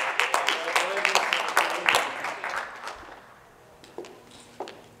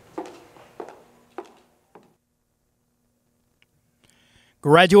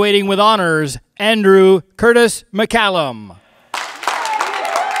 Graduating with honors, Andrew Curtis McCallum.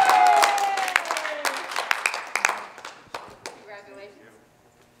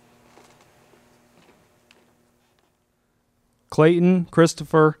 Clayton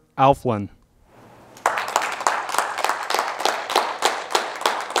Christopher Alflin.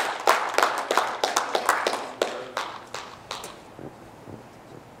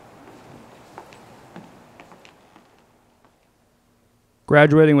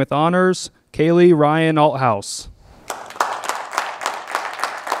 Graduating with honors, Kaylee Ryan Althouse.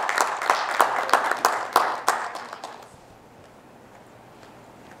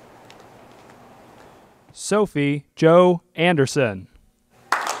 Sophie Joe Anderson.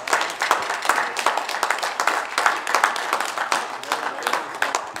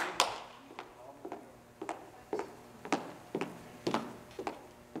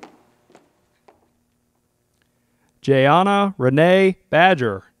 Jayana Renee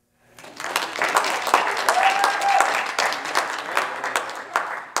Badger.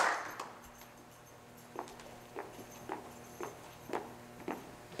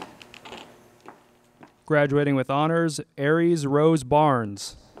 Graduating with honors, Aries Rose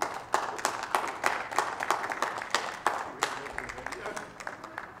Barnes.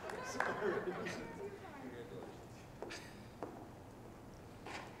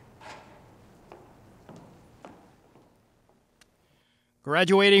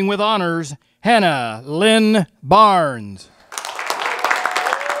 Graduating with honors, Hannah Lynn Barnes.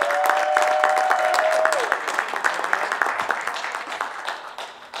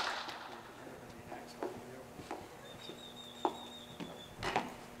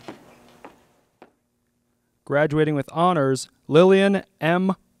 Graduating with honors, Lillian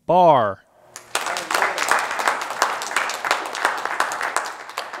M. Barr.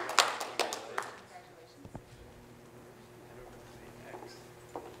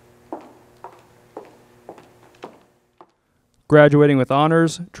 Graduating with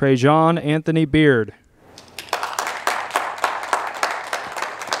honors, Trajan Anthony Beard.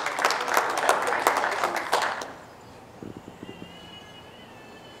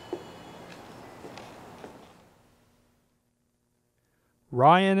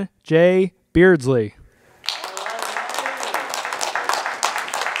 Ryan J. Beardsley.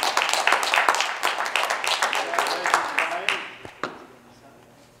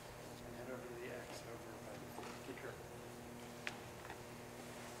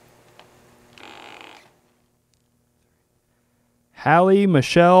 Hallie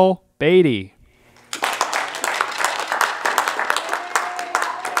Michelle Beatty.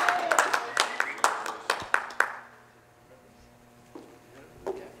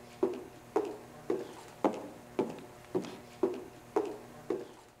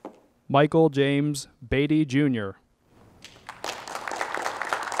 Michael James Beatty, Jr.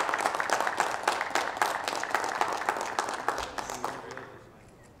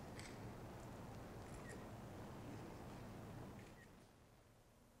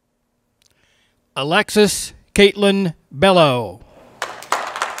 Alexis Caitlin Bello.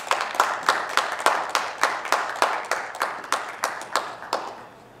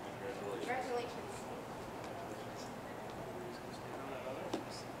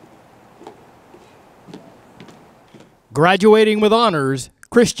 Graduating with honors,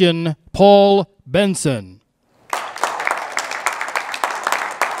 Christian Paul Benson.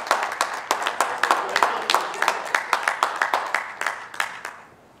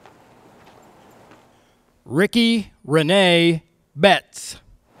 Ricky Renee Betts.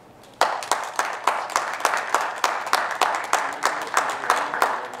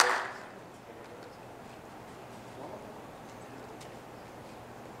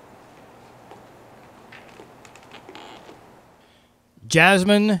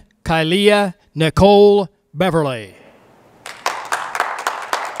 Jasmine Kylia Nicole Beverly.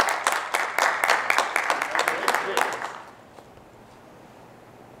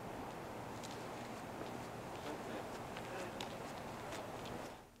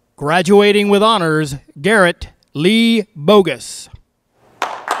 Graduating with honors, Garrett Lee Bogus.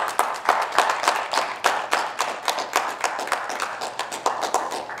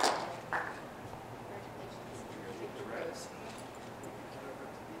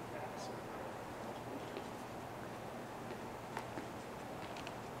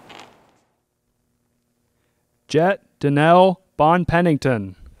 Jet Danelle Bond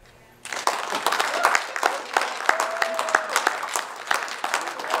Pennington.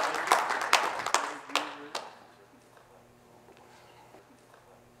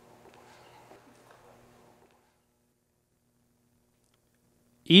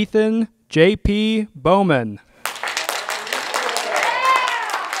 Ethan J.P. Bowman.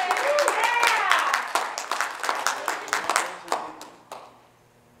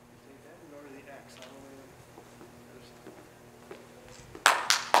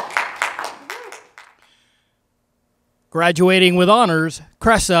 Graduating with honors,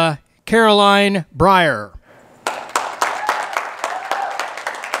 Cressa Caroline Breyer.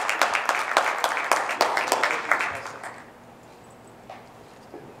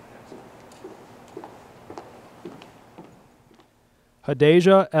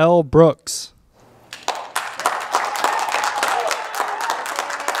 Hadasia L. Brooks.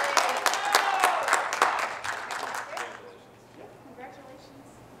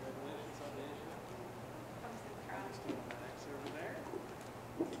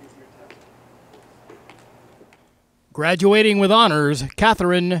 Graduating with honors,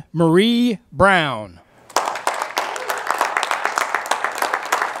 Catherine Marie Brown.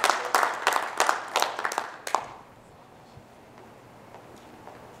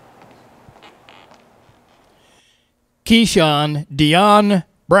 Keyshawn Dion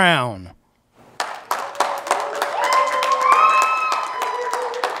Brown.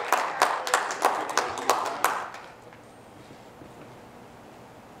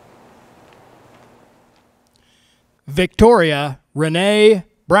 Victoria Renee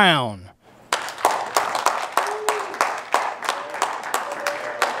Brown.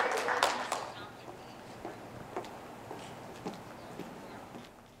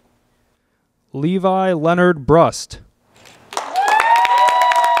 Levi Leonard Brust.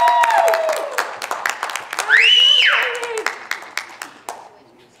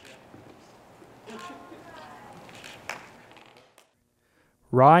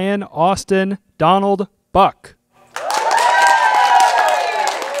 Ryan Austin Donald Buck.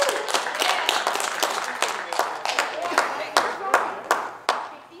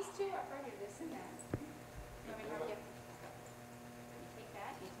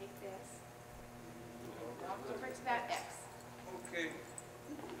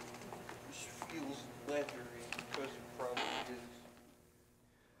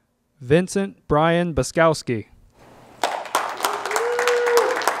 Vincent Brian Baskowski.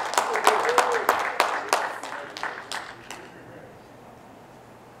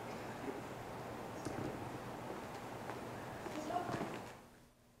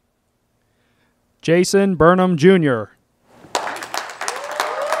 Jason Burnham Jr.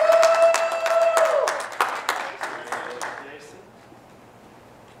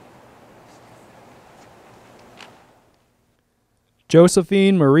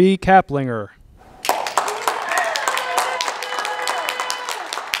 Josephine Marie Kaplinger.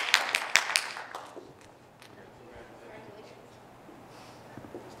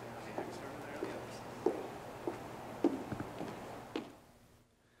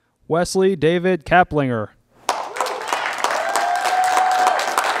 Wesley David Kaplinger.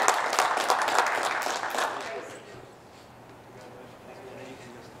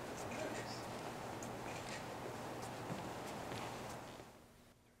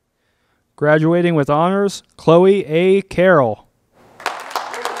 Graduating with honors, Chloe A. Carroll.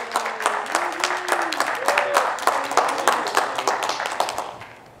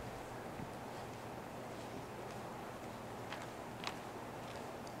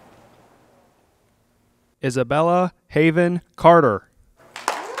 Isabella Haven Carter.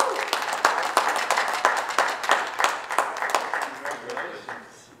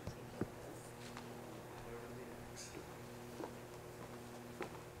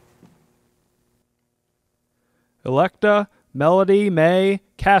 Electa Melody May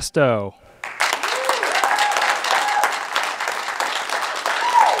Casto.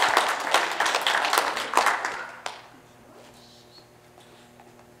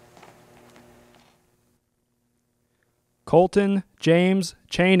 Colton James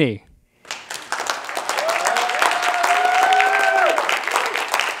Cheney.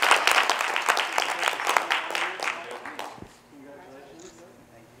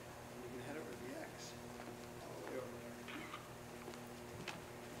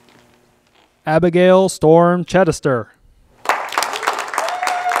 Abigail Storm Chedester.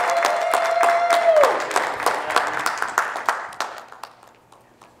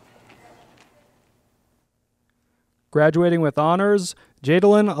 Graduating with honors,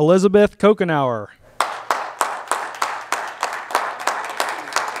 Jadalyn Elizabeth Kokenauer.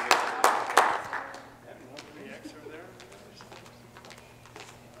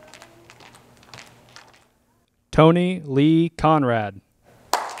 Tony Lee Conrad.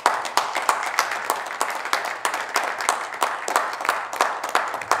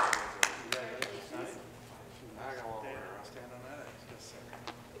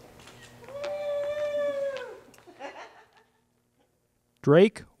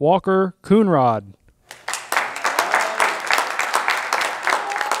 Drake Walker Coonrod.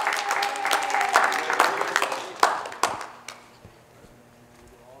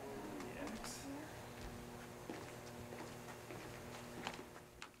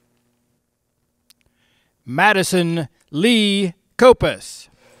 Madison Lee Kopus.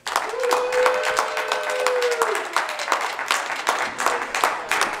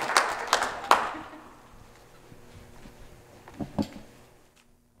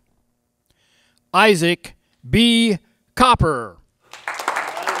 Isaac B. Copper.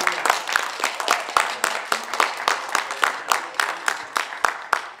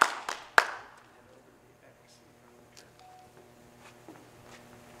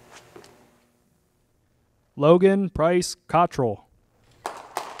 Logan Price Cottrell.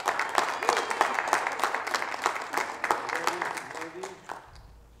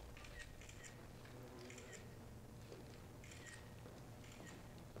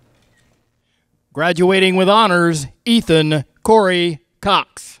 Graduating with honors, Ethan Corey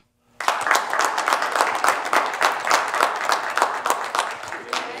Cox.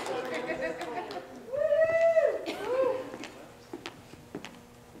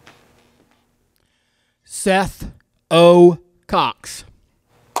 Seth O. Cox.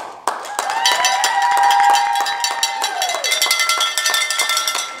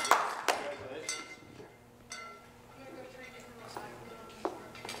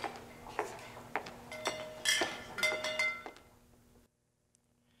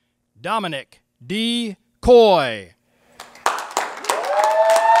 Dominic D. Coy.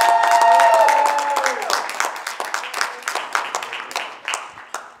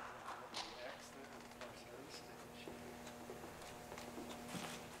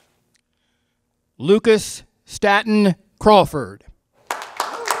 Lucas Staton Crawford.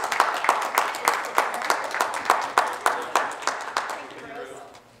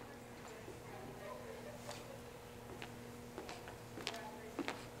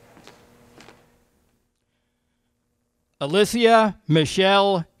 Alicia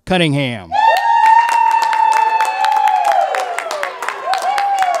Michelle Cunningham.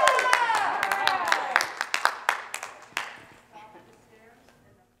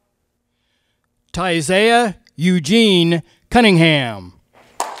 Tyzea Eugene Cunningham.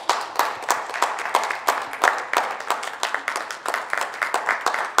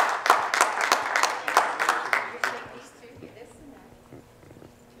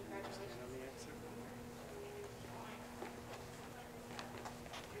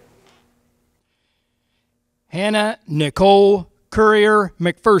 Hannah Nicole Courier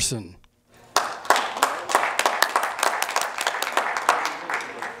McPherson.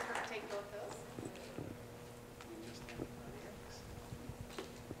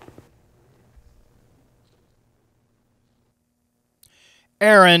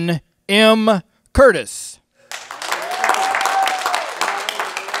 Aaron M. Curtis.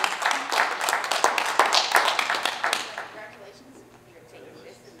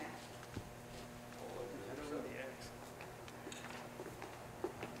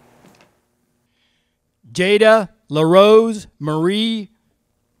 Jada LaRose Marie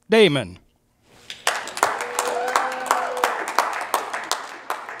Damon.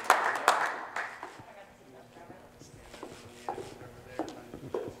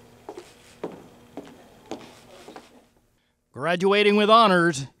 Graduating with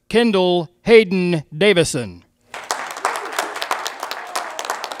honors, Kendall Hayden Davison.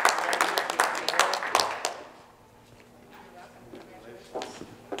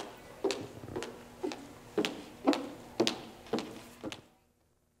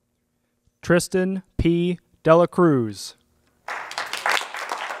 Tristan P. Dela Cruz.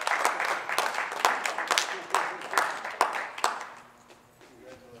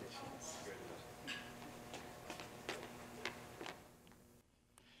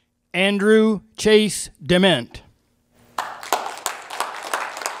 Andrew Chase Dement.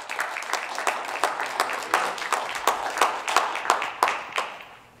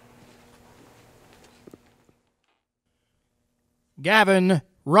 Gavin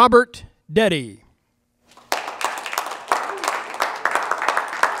Robert Deddy.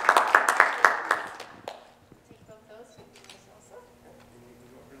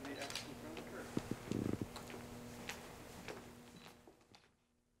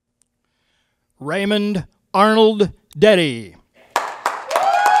 Raymond Arnold Deddy.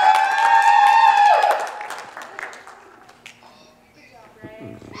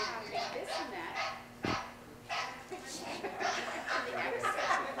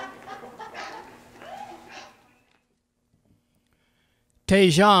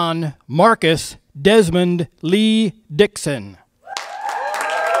 Tejan Marcus Desmond Lee Dixon.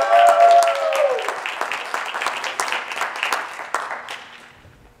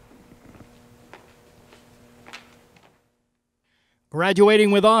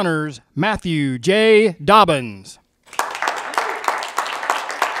 Graduating with honors, Matthew J. Dobbins.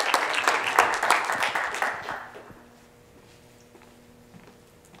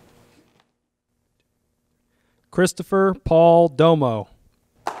 Christopher Paul Domo.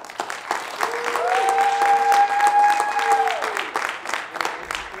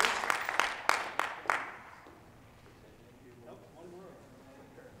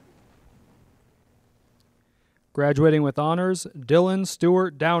 Graduating with honors, Dylan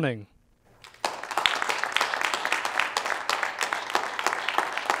Stewart Downing.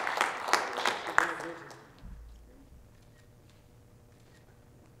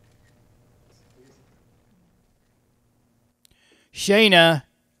 Shayna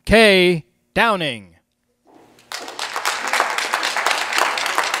K. Downing.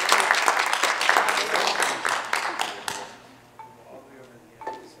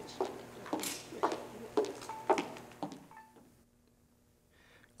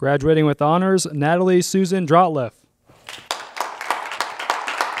 Graduating with honors, Natalie Susan Drotliff.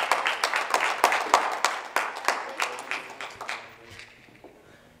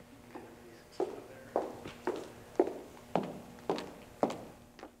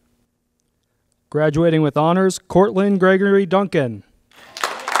 Graduating with honors, Cortland Gregory Duncan.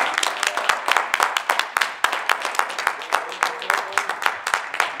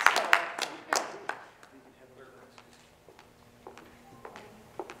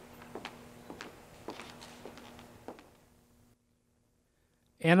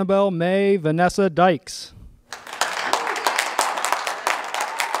 Annabelle May Vanessa Dykes.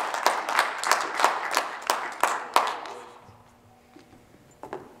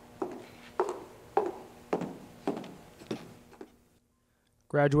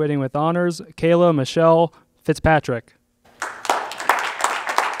 Graduating with honors, Kayla Michelle Fitzpatrick.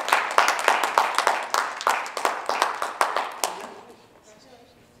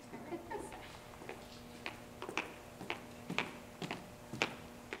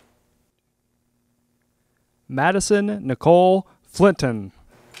 Madison Nicole Flinton.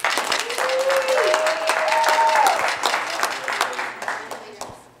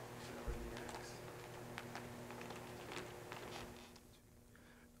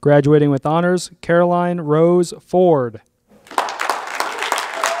 Graduating with honors, Caroline Rose Ford.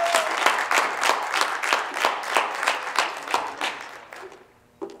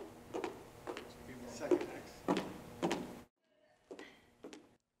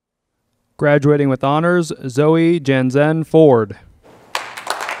 Graduating with honors, Zoe Janzen Ford.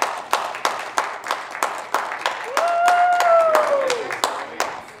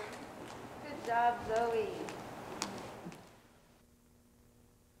 Good job, Zoe.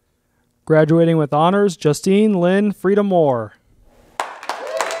 Graduating with honors, Justine Lynn Frieda Moore.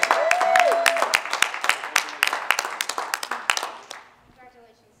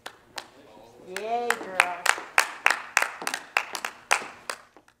 Yay, girl.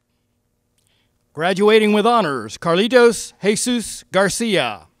 Graduating with honors, Carlitos Jesus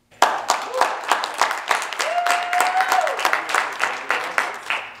Garcia.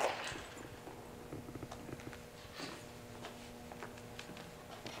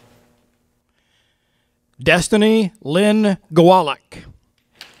 Destiny Lynn Gowalik.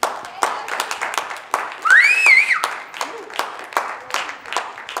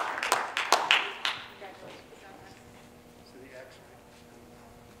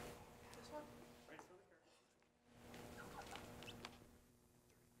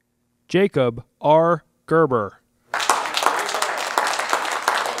 Jacob R. Gerber.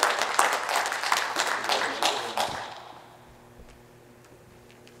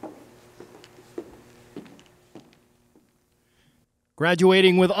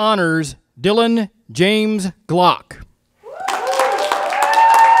 Graduating with honors, Dylan James Glock.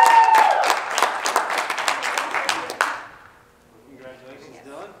 Congratulations,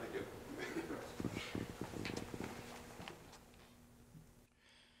 Dylan.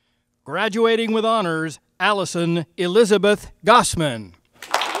 Graduating with honors, Allison Elizabeth Gossman.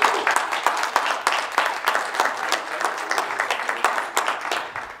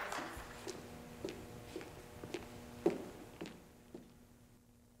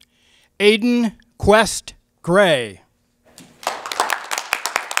 Aiden Quest Gray.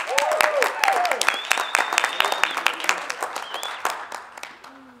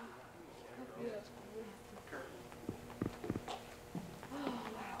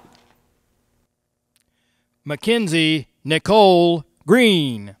 Mackenzie Nicole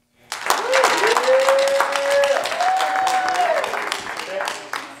Green.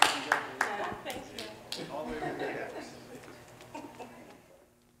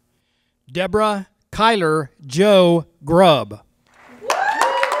 Deborah Kyler Joe Grubb.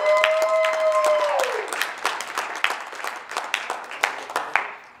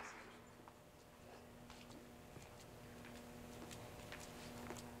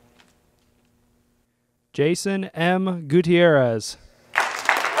 Jason M. Gutierrez.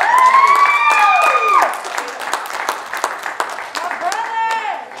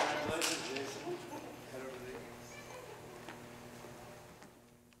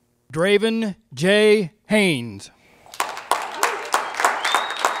 Draven J. Haynes.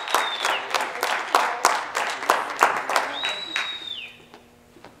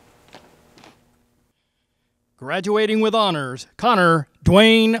 Graduating with honors, Connor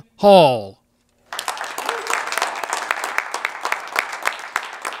Dwayne Hall.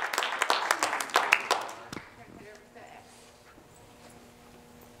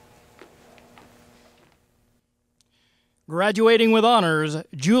 Graduating with honors,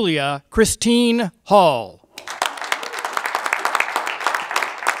 Julia Christine Hall.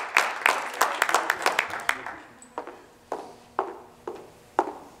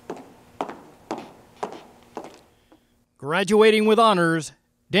 Graduating with honors,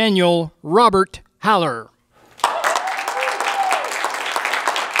 Daniel Robert Haller.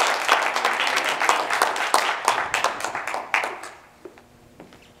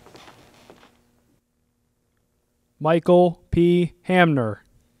 Michael P. Hamner.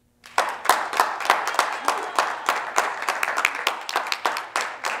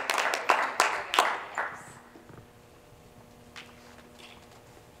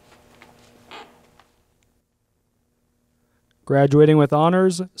 Graduating with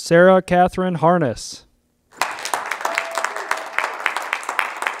honors, Sarah Catherine Harness.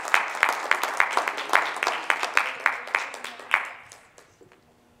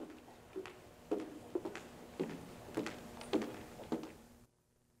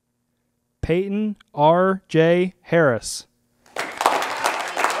 Peyton R. J. Harris.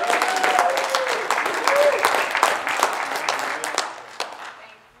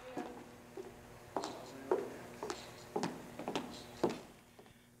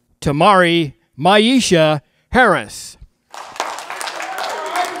 Tamari Maisha Harris.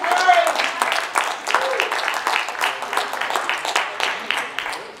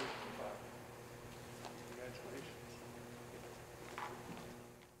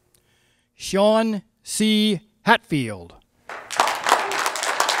 Sean C. Hatfield.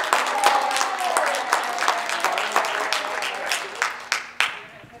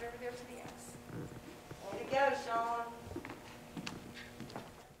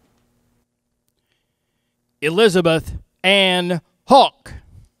 Elizabeth Ann Hawk.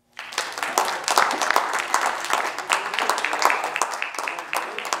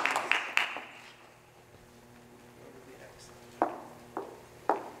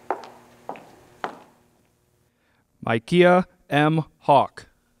 Micaiah M. Hawk.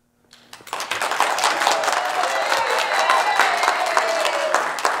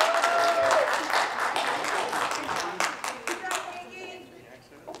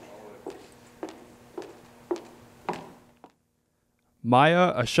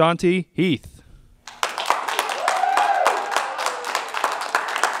 Maya Ashanti Heath.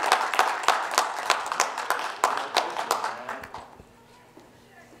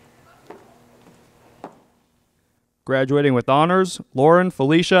 Graduating with honors, Lauren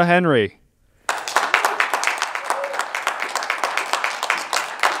Felicia Henry.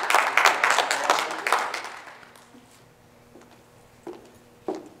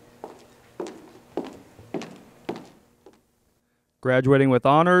 Graduating with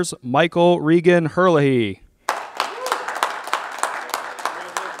honors, Michael Regan Herlihy.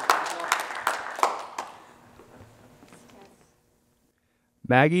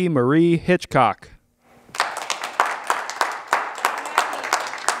 Maggie Marie Hitchcock.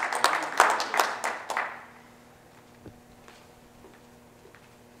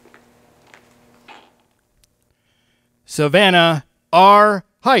 Savannah R.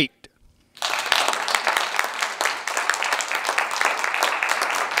 Height.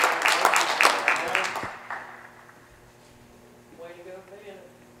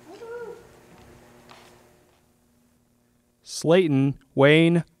 Slayton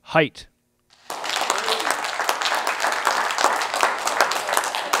Wayne Height.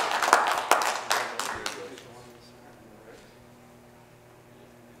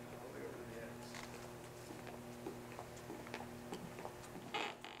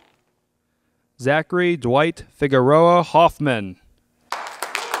 Zachary Dwight Figueroa Hoffman.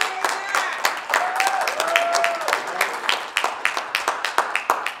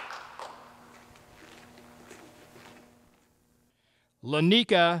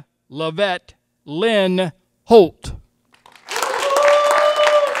 Lanika Lavette Lynn Holt.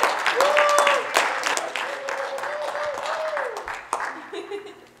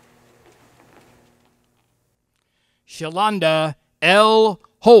 Shalonda L.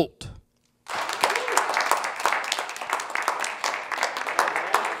 Holt.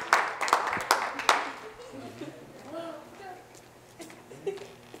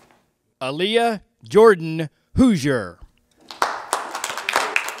 Aaliyah Jordan Hoosier.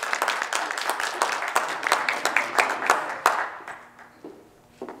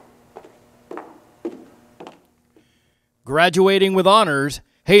 Graduating with honors,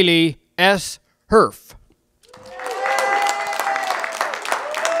 Haley S. Herf.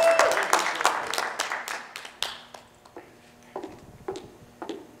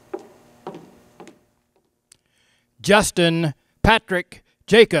 Justin Patrick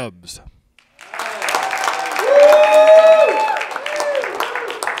Jacobs.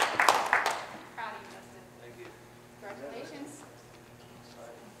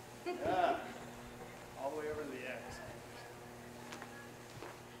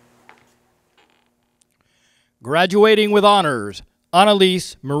 Graduating with honors,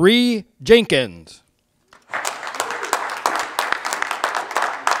 Annalise Marie Jenkins.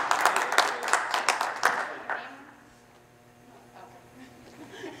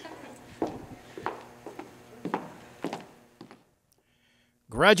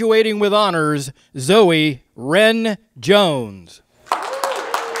 Graduating with honors, Zoe Wren Jones.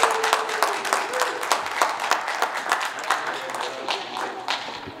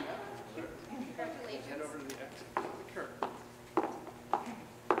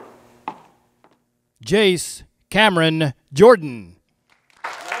 Jace Cameron Jordan.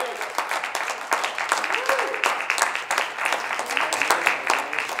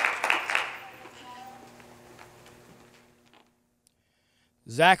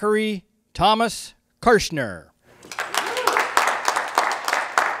 Zachary Thomas Kirshner.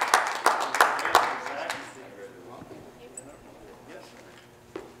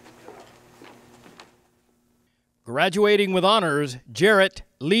 Graduating with honors, Jarrett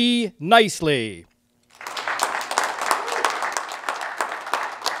Lee Nicely.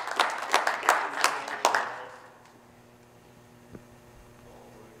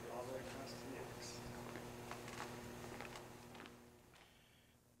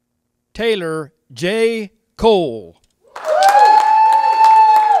 Taylor J. Cole.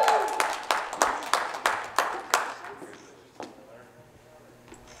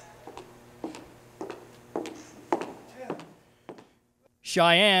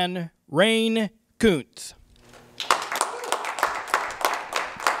 Cheyenne Rain Kuntz.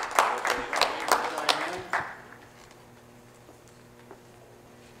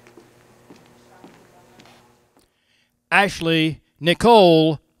 Ashley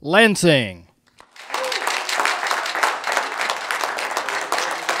Nicole Lansing.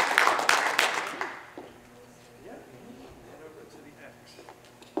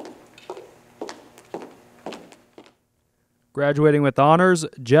 Graduating with honors,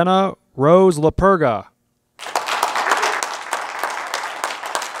 Jenna Rose LaPerga.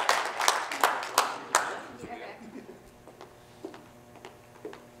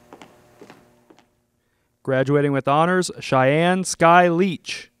 Graduating with honors, Cheyenne Sky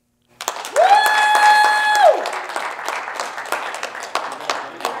Leach.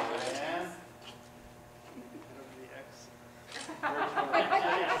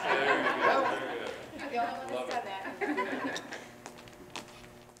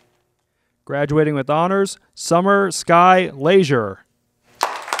 Graduating with honors, Summer Sky Leisure.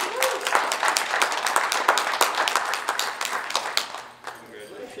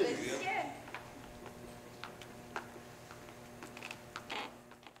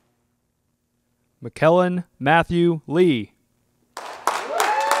 McKellen Matthew Lee.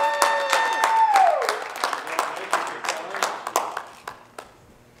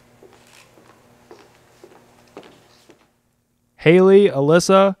 Haley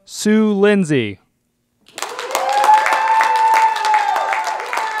Alyssa Sue Lindsay.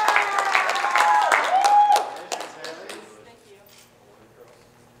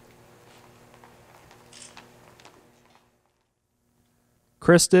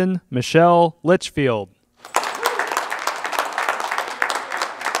 Kristen Michelle Litchfield.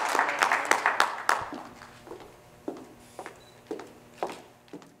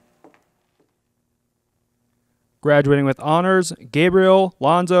 Graduating with honors, Gabriel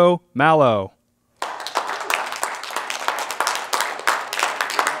Lonzo Mallow.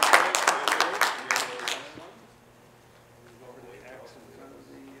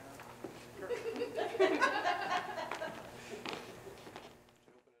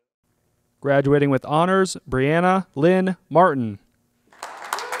 Graduating with honors, Brianna Lynn Martin.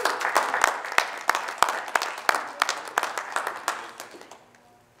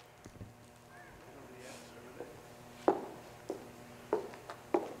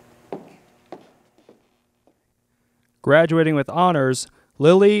 Graduating with honors,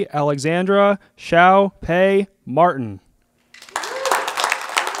 Lily Alexandra Shao Pei Martin.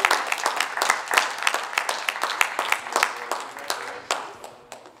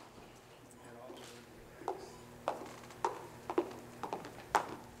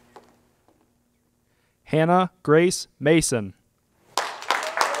 Hannah Grace Mason.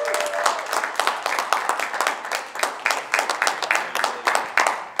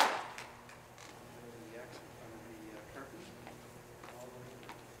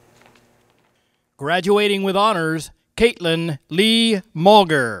 Graduating with honors, Caitlin Lee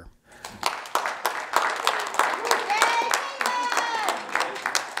Mulger.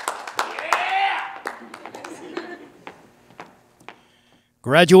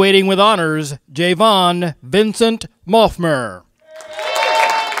 Graduating with honors, Javon Vincent Moffmer.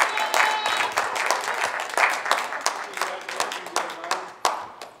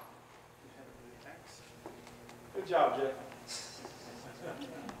 Good job, Jeff.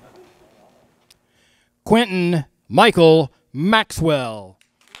 Quentin Michael Maxwell.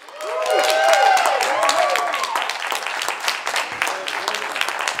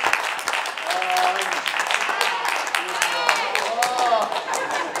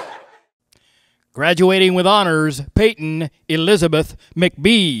 Graduating with honors, Peyton Elizabeth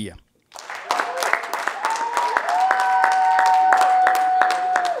McBee.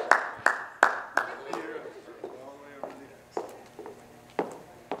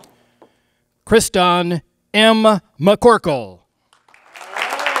 Kriston M. McCorkle.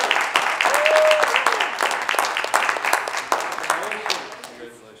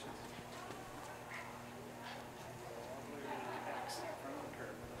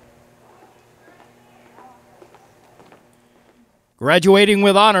 Graduating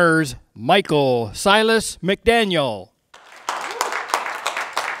with honors, Michael Silas McDaniel.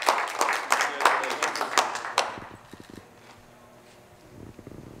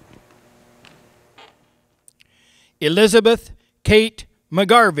 Elizabeth Kate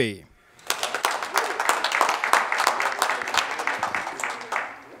McGarvey.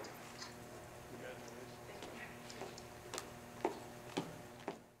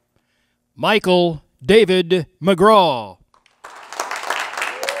 Michael David McGraw.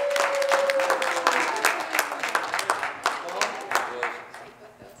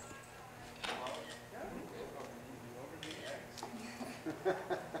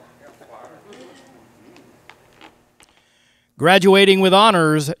 Graduating with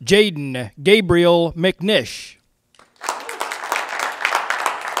honors, Jaden Gabriel McNish.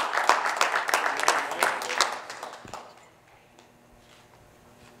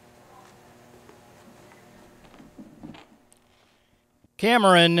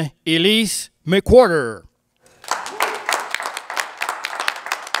 Cameron Elise McWhorter.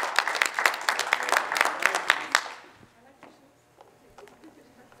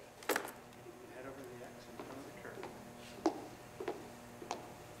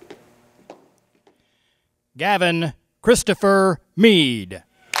 Gavin Christopher Mead.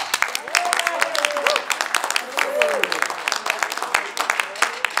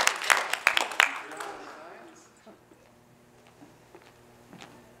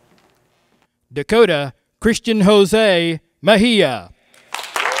 Dakota Christian Jose Mejia.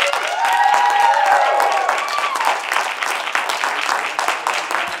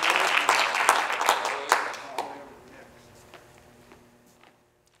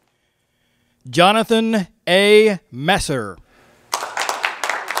 Jonathan A. Messer.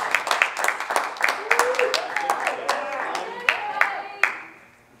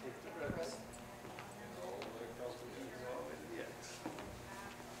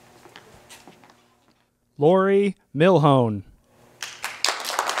 Lori Milhone.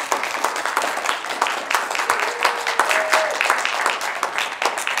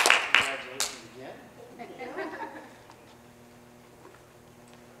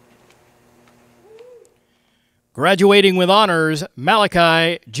 Graduating with honors,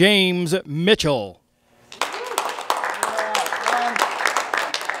 Malachi James Mitchell.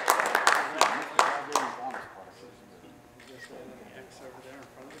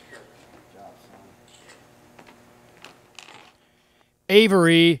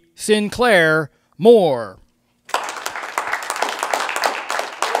 Avery Sinclair Moore.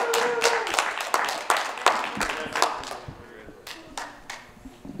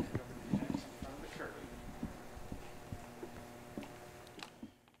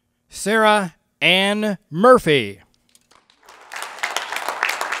 Sarah Ann Murphy.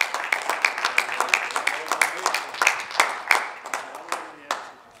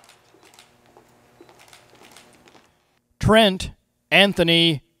 Trent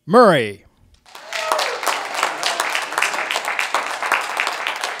Anthony Murray.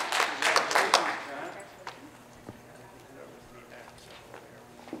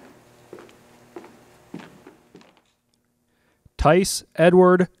 Tice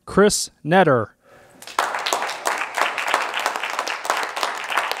Edward Chris Netter.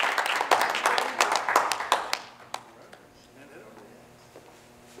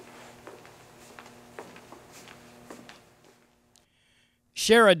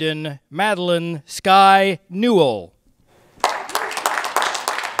 Sheridan Madeline Sky Newell.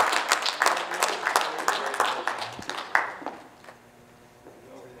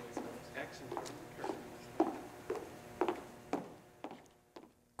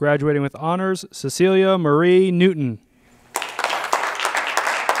 Graduating with honors, Cecilia Marie Newton.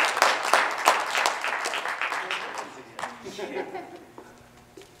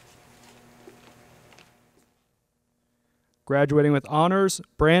 Graduating with honors,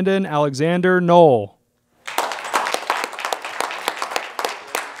 Brandon Alexander Knoll.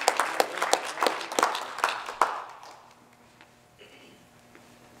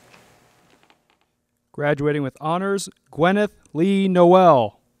 Graduating with honors, Gwyneth Lee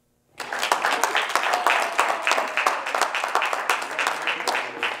Noel.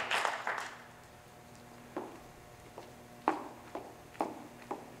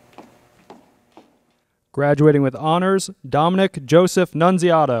 Graduating with honors, Dominic Joseph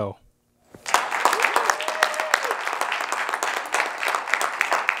Nunziato.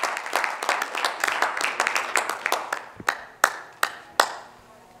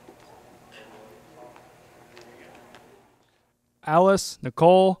 Alice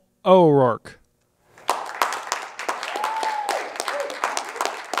Nicole O'Rourke.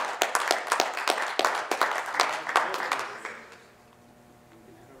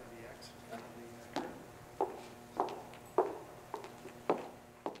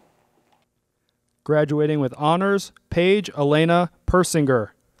 Graduating with honors, Paige Elena Persinger.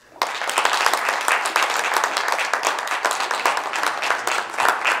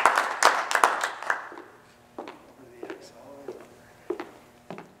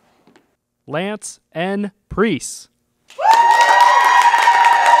 Lance N. Preece.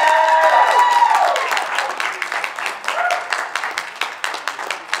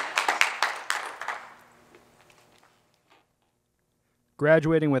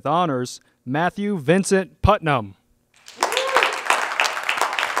 Graduating with honors, Matthew Vincent Putnam.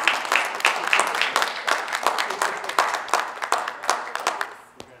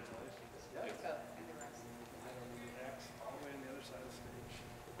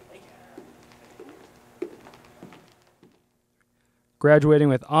 Graduating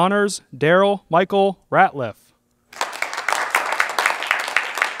with honors, Daryl Michael Ratliff.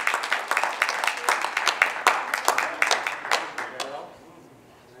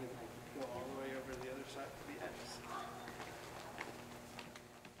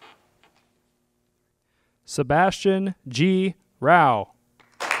 Sebastian G. Rao.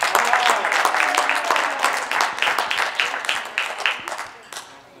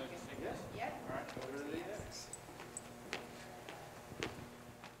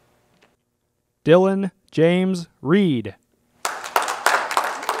 Dylan James Reed.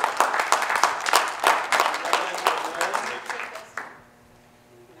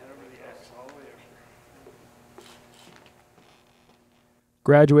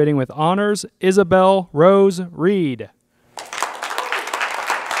 Graduating with honors, Isabel Rose Reed.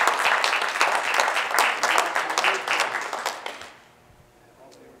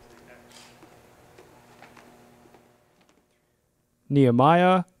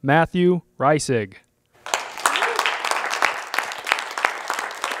 Nehemiah Matthew Reisig.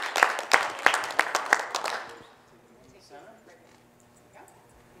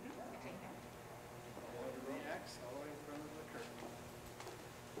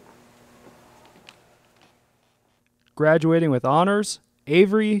 Graduating with honors,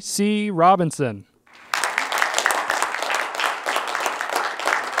 Avery C. Robinson.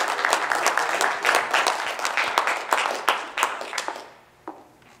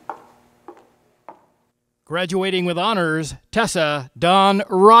 Graduating with honors, Tessa Don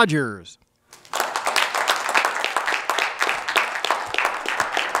Rogers.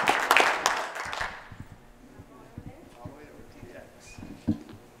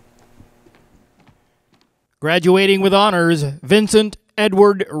 Graduating with honors, Vincent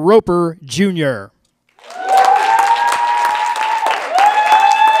Edward Roper, Jr.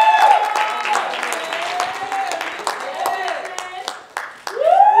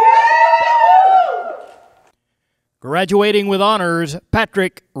 Graduating with honors,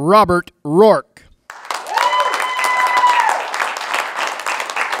 Patrick Robert Rourke.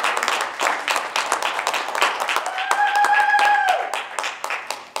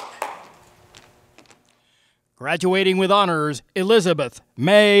 Graduating with honors, Elizabeth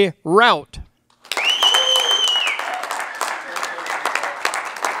May Rout.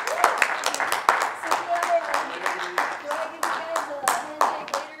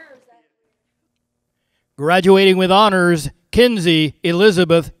 Graduating with honors, Kinsey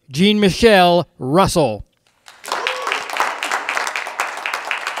Elizabeth Jean Michelle Russell.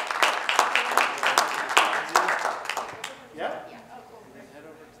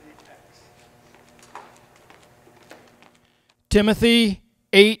 Timothy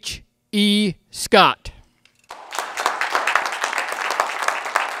H. E. Scott.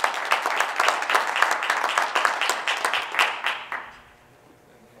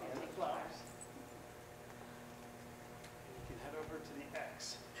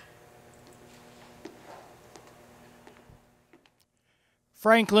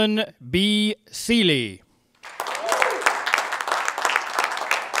 Franklin B. Seeley.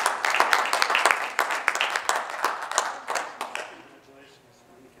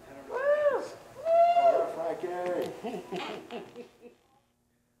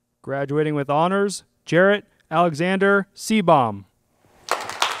 Graduating with honors, Jarrett Alexander Seabaum.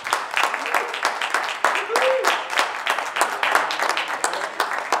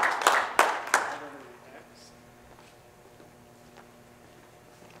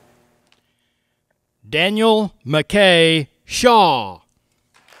 Daniel McKay Shaw.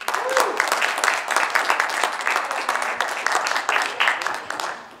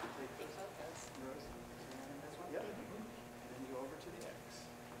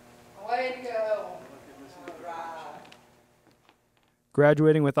 Way to go.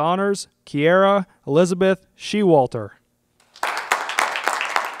 Graduating with honors, Kiera Elizabeth Shewalter.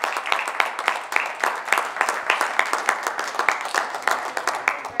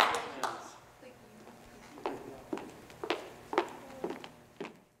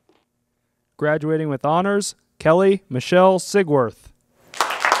 Graduating with honors, Kelly Michelle Sigworth.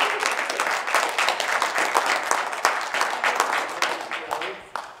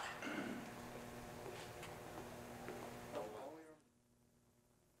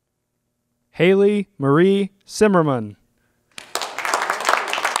 Haley Marie Simmerman.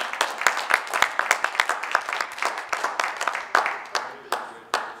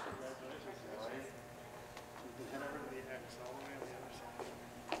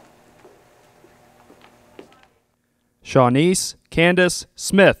 Shawnice Candace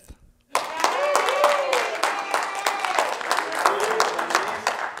Smith.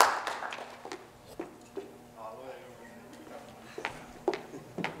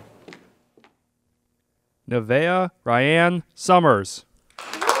 Nevea Ryan Summers.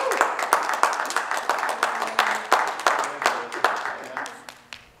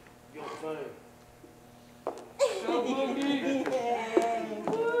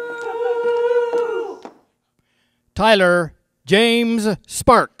 Tyler James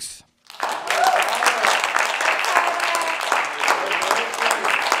Sparks.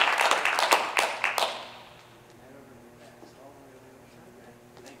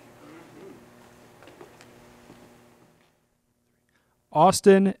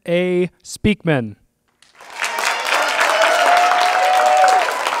 Austin A. Speakman.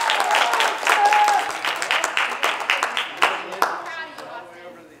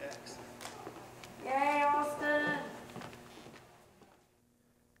 Yay, Austin.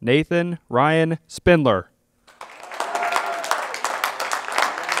 Nathan Ryan Spindler.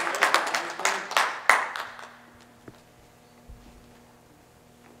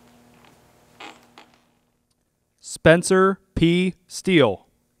 Spencer P. Steele.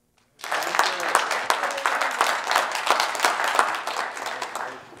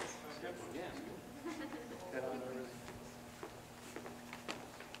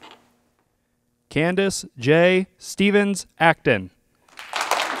 Candace J. Stevens Acton.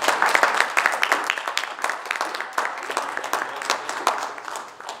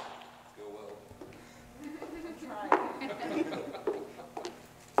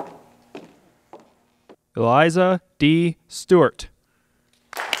 Eliza D. Stewart.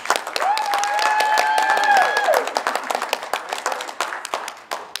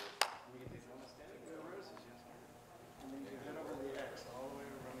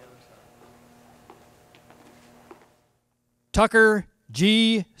 Tucker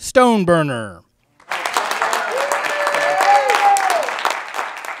G. Stoneburner.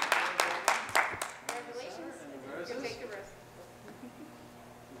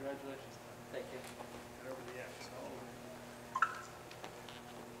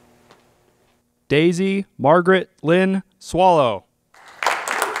 Daisy Margaret Lynn Swallow.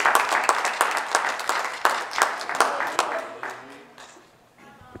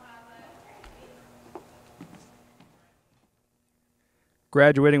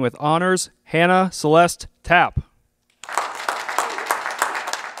 Graduating with honors, Hannah Celeste Tapp.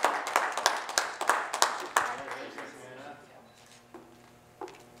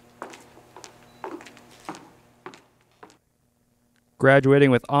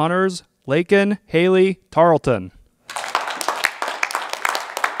 Graduating with honors, Lakin Haley Tarleton.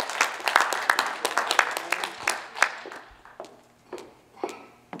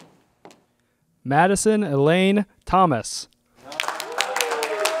 Madison Elaine Thomas.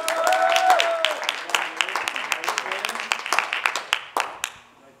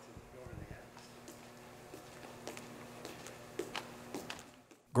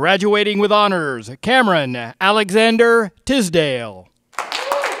 Graduating with honors, Cameron Alexander Tisdale.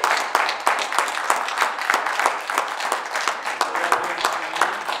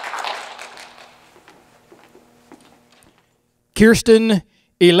 Kirsten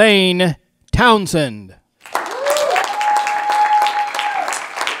Elaine Townsend.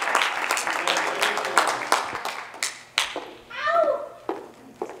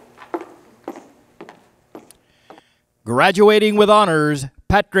 Graduating with honors,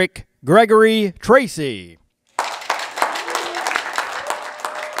 Patrick Gregory Tracy.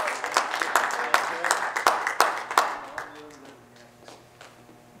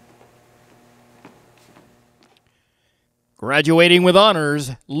 Graduating with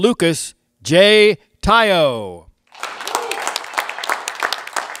honors, Lucas J. Tayo.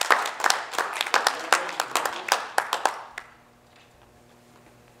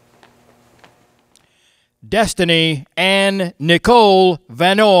 Destiny Ann Nicole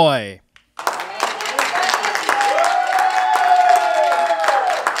Vanoy.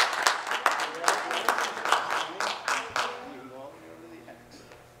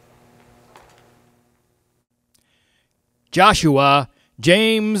 Joshua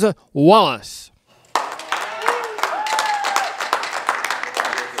James Wallace.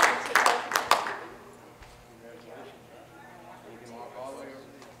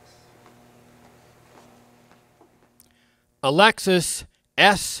 Alexis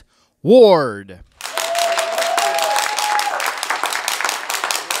S. Ward.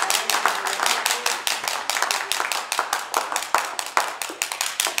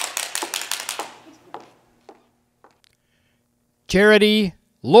 Charity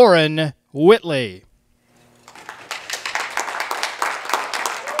Lauren Whitley.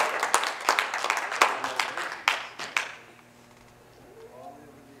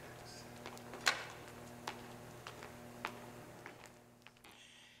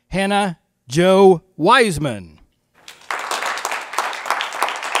 Hannah Joe Wiseman.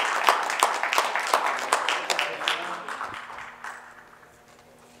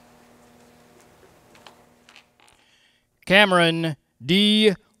 Cameron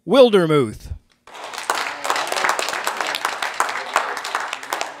D. Wildermuth.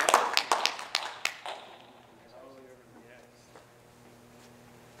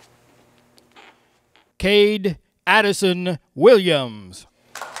 Cade Addison Williams.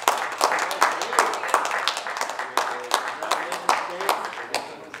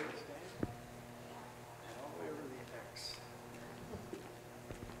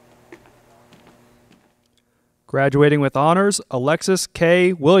 Graduating with honors, Alexis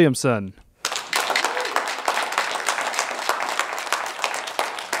K. Williamson.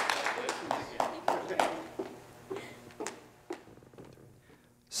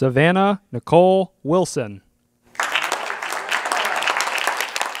 Savannah Nicole Wilson.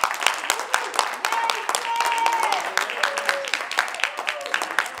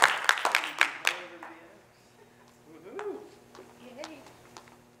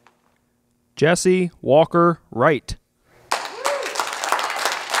 Jesse Walker Wright.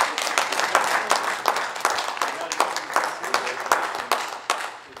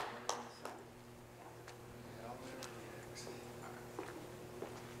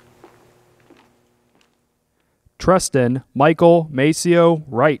 Tristan Michael Maceo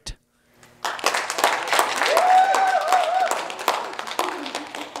Wright.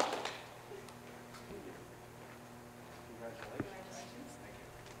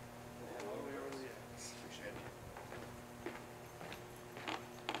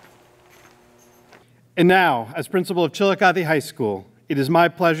 And now, as principal of Chillicothe High School, it is my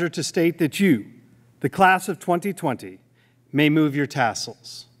pleasure to state that you, the class of 2020, may move your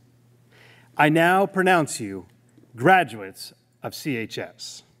tassels. I now pronounce you graduates of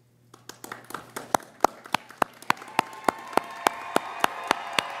CHS.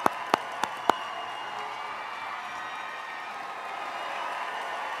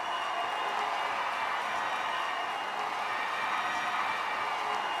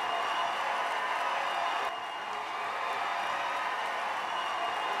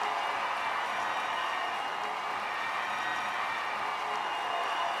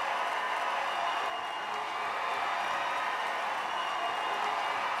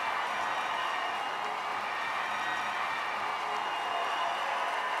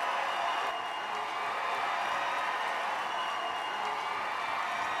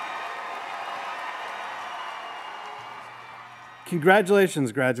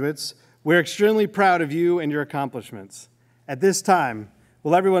 Congratulations, graduates. We're extremely proud of you and your accomplishments. At this time,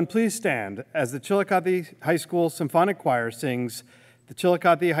 will everyone please stand as the Chillicothe High School Symphonic Choir sings the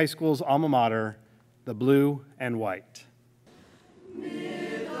Chillicothe High School's alma mater, the Blue and White.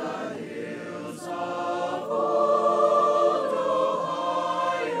 With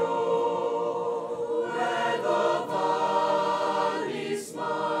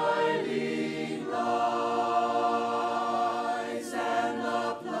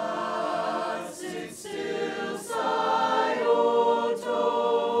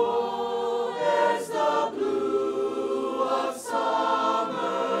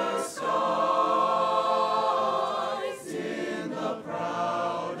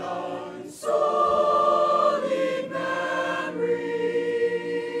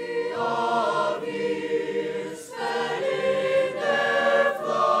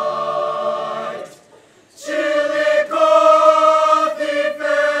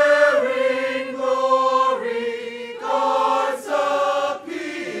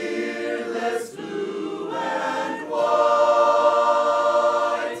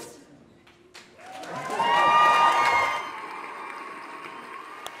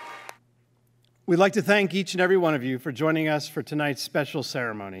We'd like to thank each and every one of you for joining us for tonight's special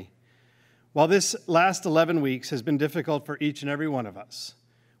ceremony. While this last 11 weeks has been difficult for each and every one of us,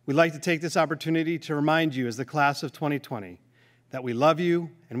 we'd like to take this opportunity to remind you as the class of 2020 that we love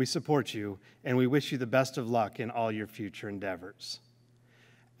you and we support you, and we wish you the best of luck in all your future endeavors.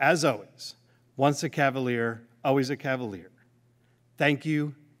 As always, once a Cavalier, always a Cavalier. Thank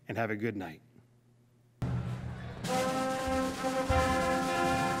you, and have a good night.